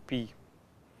by p,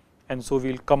 and so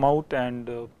we'll come out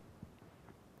and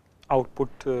output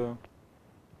a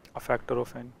factor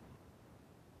of n.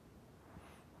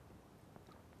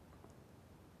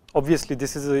 Obviously,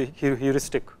 this is a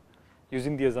heuristic.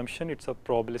 Using the assumption, it's a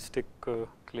probabilistic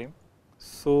claim.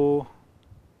 So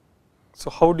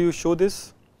how do you show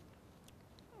this?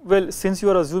 Well, since you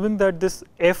are assuming that this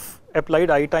f applied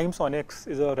I times on x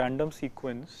is a random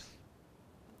sequence,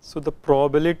 so the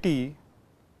probability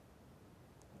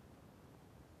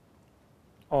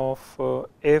of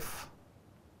f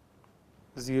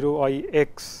 0 I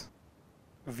x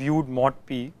viewed mod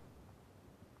p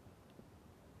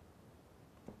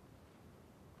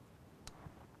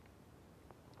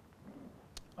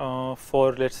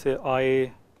for, let's say,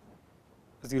 I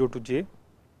 0 to j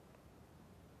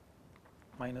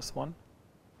minus 1.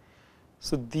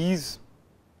 So these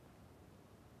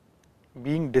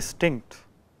being distinct,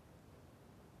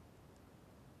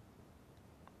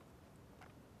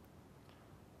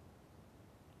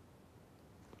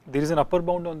 there is an upper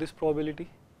bound on this probability,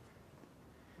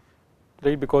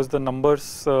 right? Because the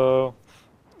numbers, the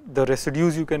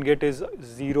residues you can get is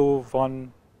 0,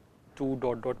 1, 2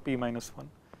 dot dot p minus 1.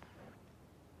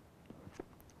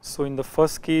 So in the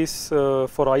first case,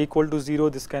 for I equal to 0,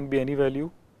 this can be any value.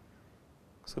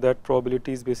 So that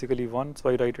probability is basically 1.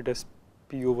 So I write it as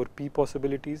p over p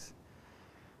possibilities.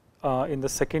 In the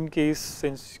second case,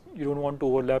 since you don't want to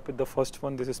overlap with the first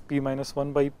one, this is p minus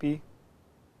 1 by p.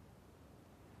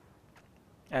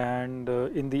 And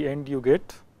in the end, you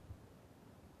get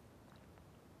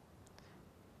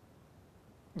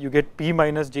p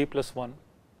minus j plus 1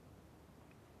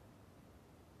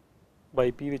 by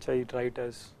p, which I write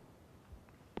as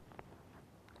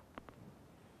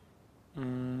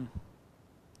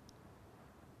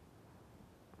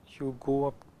you go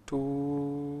up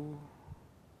to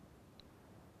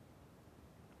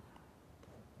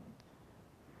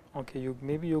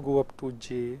maybe you go up to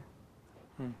j.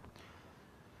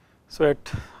 So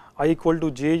at I equal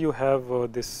to j, you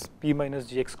have this p minus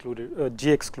j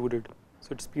excluded,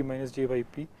 So it's p minus j by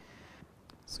p.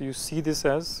 So you see this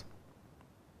as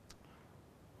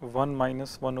 1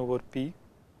 minus 1 over p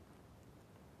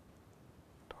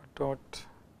dot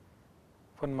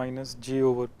 1 minus j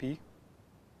over p.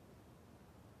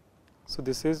 So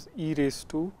this is e raised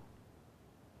to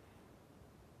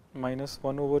minus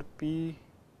 1 over p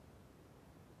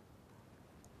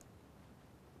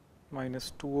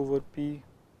minus 2 over p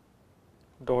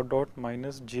dot dot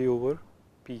minus j over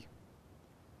p,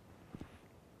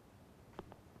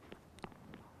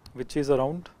 which is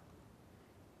around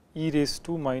e raised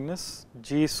to minus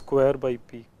j square by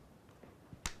p.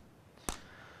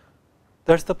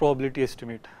 That's the probability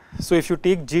estimate. So if you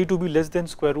take j to be less than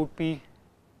square root p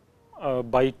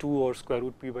by 2 or square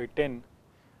root p by 10,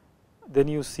 then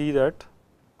you see that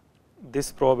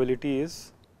this probability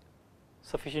is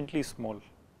sufficiently small.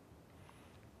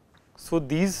 So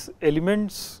these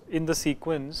elements in the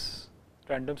sequence,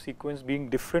 random sequence, being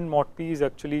different mod p is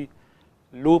actually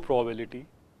low probability.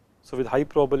 So with high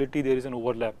probability there is an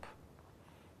overlap.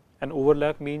 An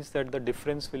overlap means that the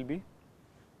difference will be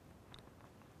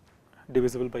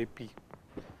divisible by p.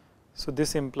 So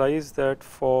this implies that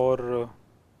for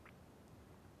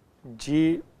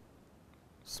j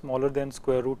smaller than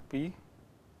square root p,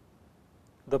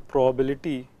 the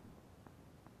probability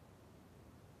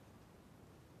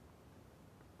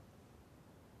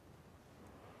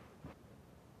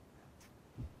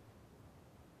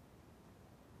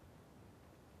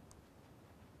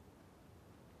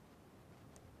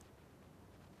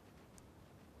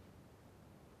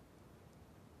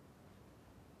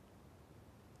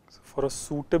for a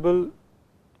suitable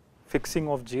fixing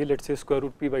of j, let's say square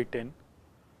root p by 10,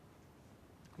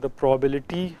 the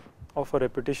probability of a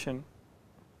repetition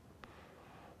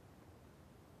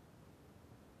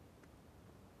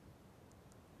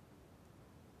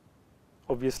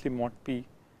obviously mod p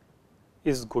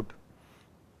is good.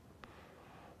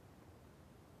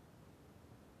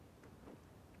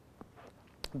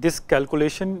 This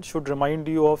calculation should remind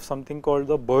you of something called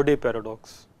the Birdet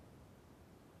paradox.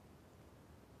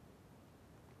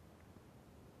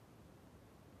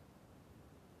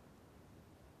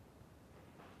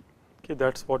 Okay,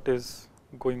 that's what is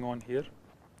going on here.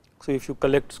 So if you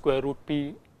collect square root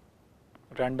p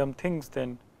random things,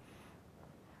 then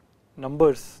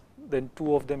numbers, then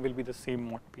two of them will be the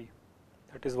same mod p.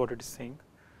 That is what it is saying.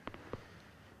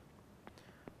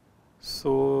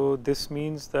 So this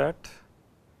means that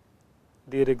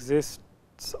there exists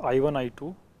I1,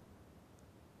 I2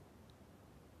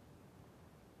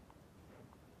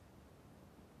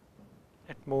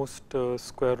 at most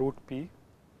square root p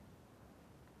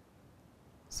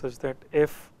such that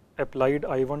f applied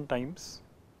I1 times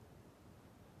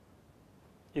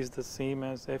is the same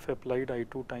as f applied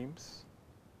I2 times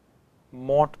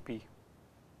mod p.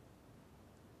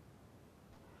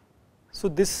 So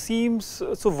this seems,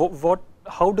 so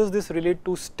how does this relate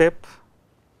to step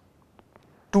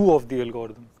 2 of the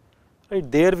algorithm? Right,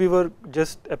 there we were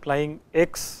just applying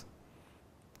x,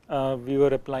 we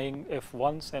were applying f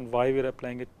once, and y we were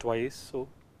applying it twice. So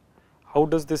how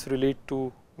does this relate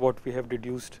to what we have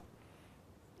deduced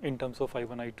in terms of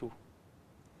I1, I2?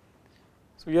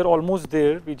 So we are almost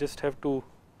there, we just have to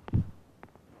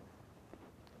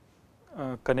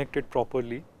connect it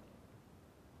properly.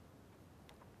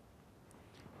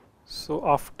 So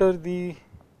after the,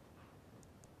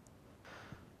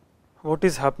 what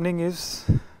is happening is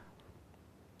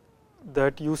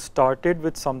that you started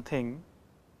with something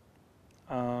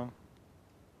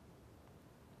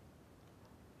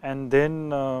and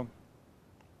then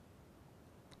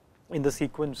in the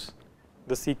sequence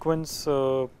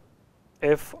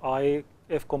f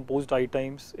composed I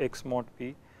times x mod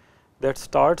p, that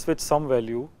starts with some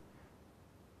value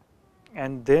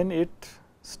and then it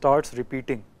starts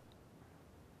repeating.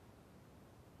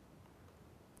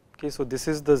 Okay, so this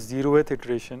is the 0th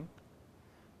iteration,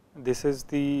 this is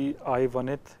the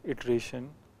I1th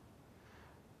iteration,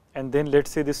 and then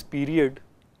let's say this period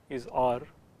is r.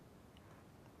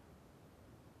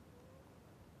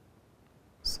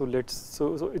 So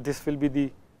so this will be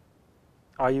the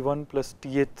I1 plus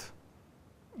tth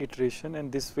iteration,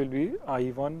 and this will be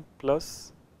I1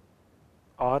 plus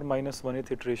r minus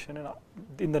 1th iteration, and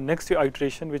in the next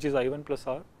iteration, which is I1 plus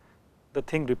r, the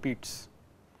thing repeats.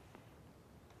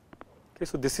 Okay,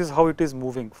 so this is how it is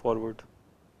moving forward.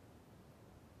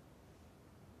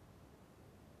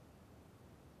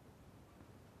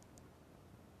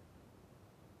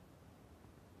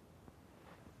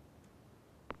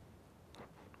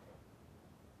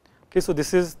 Okay, so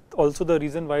this is also the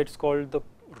reason why it's called the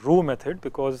row method,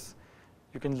 because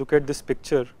you can look at this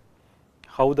picture,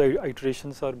 how the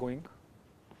iterations are going.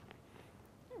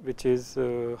 which is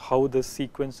how the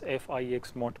sequence f I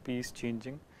x mod p is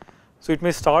changing. So it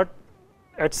may start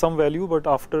at some value, but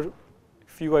after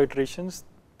few iterations,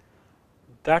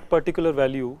 that particular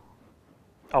value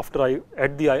after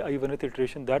at the I1th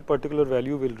iteration, that particular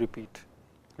value will repeat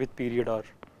with period r.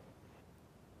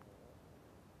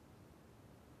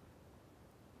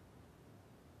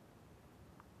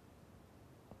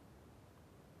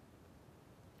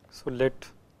 So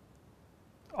let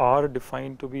r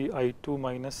defined to be I2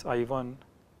 minus I1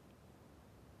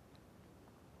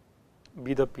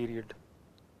 be the period.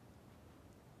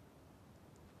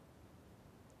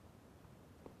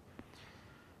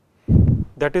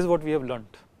 That is what we have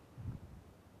learnt.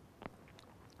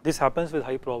 This happens with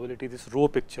high probability, this row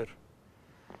picture.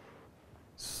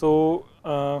 So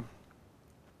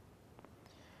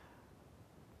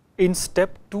in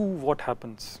step 2, what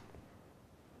happens?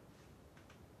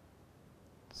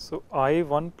 So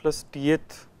I1 plus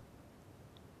tth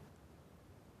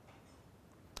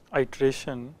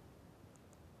iteration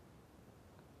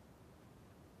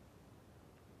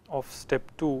of step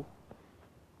 2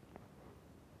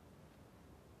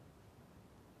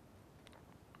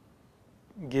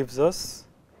 gives us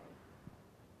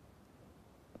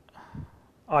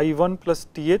I1 plus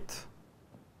tth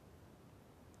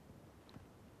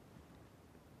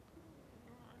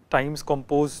times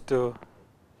composed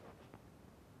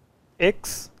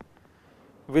x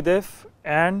with f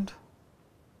and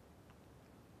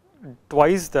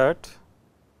twice that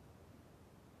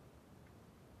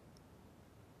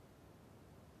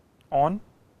on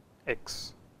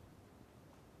x.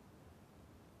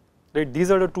 Right,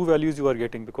 these are the two values you are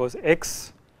getting, because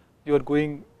x you are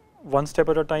going one step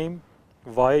at a time,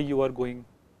 y you are going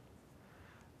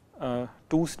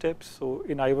 2 steps. So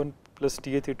in I1 plus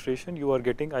tth iteration you are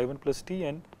getting I1 plus t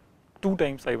and 2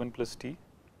 times I1 plus t.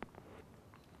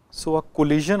 So a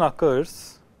collision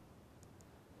occurs,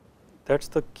 that's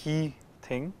the key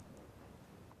thing.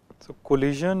 So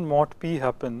collision mod p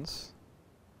happens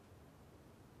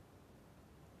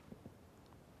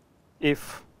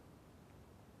if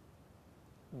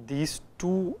these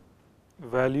two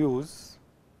values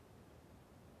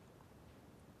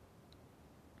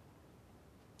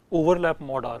overlap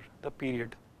mod r, the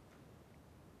period.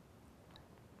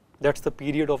 That's the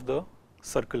period of the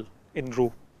circle in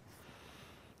row,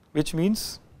 which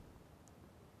means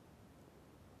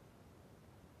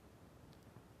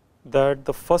that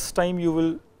the first time you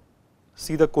will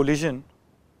see the collision,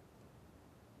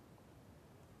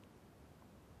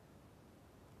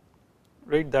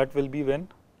 right, that will be when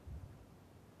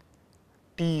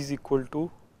t is equal to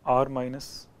r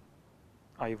minus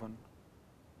I1.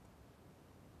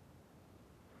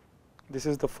 This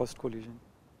is the first collision.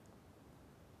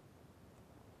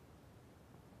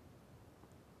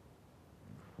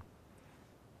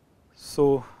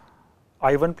 So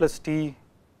I1 plus t,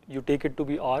 you take it to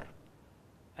be r,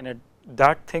 and at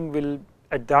that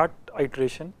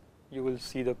iteration you will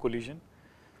see the collision,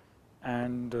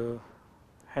 and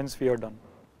hence we are done.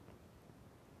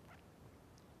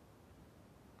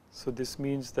 So this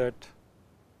means that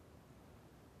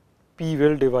p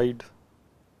will divide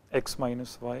x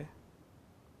minus y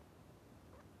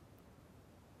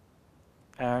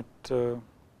at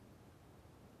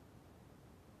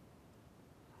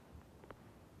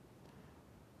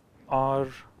r,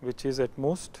 which is at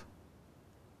most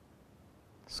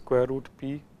square root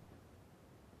p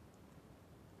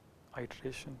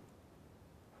iteration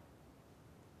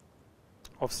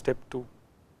of step 2.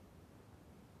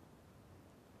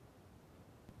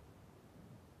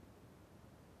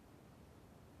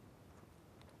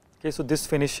 Okay, so this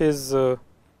finishes the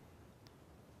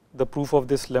proof of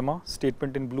this lemma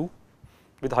statement in blue.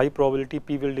 With high probability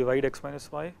p will divide x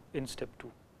minus y in step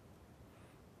 2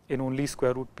 in only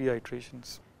square root p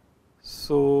iterations.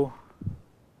 So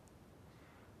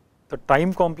the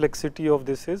time complexity of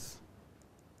this is,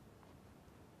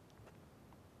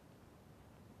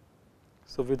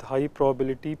 so with high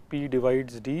probability p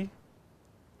divides d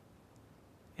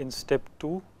in step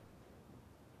 2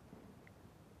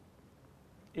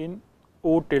 in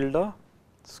O tilde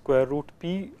square root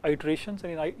p iterations,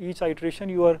 and in each iteration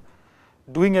you are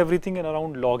doing everything in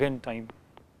around log n time.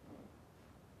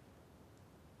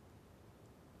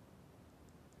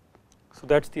 So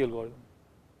that's the algorithm,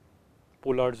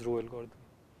 Pollard's row algorithm.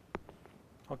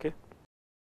 Okay.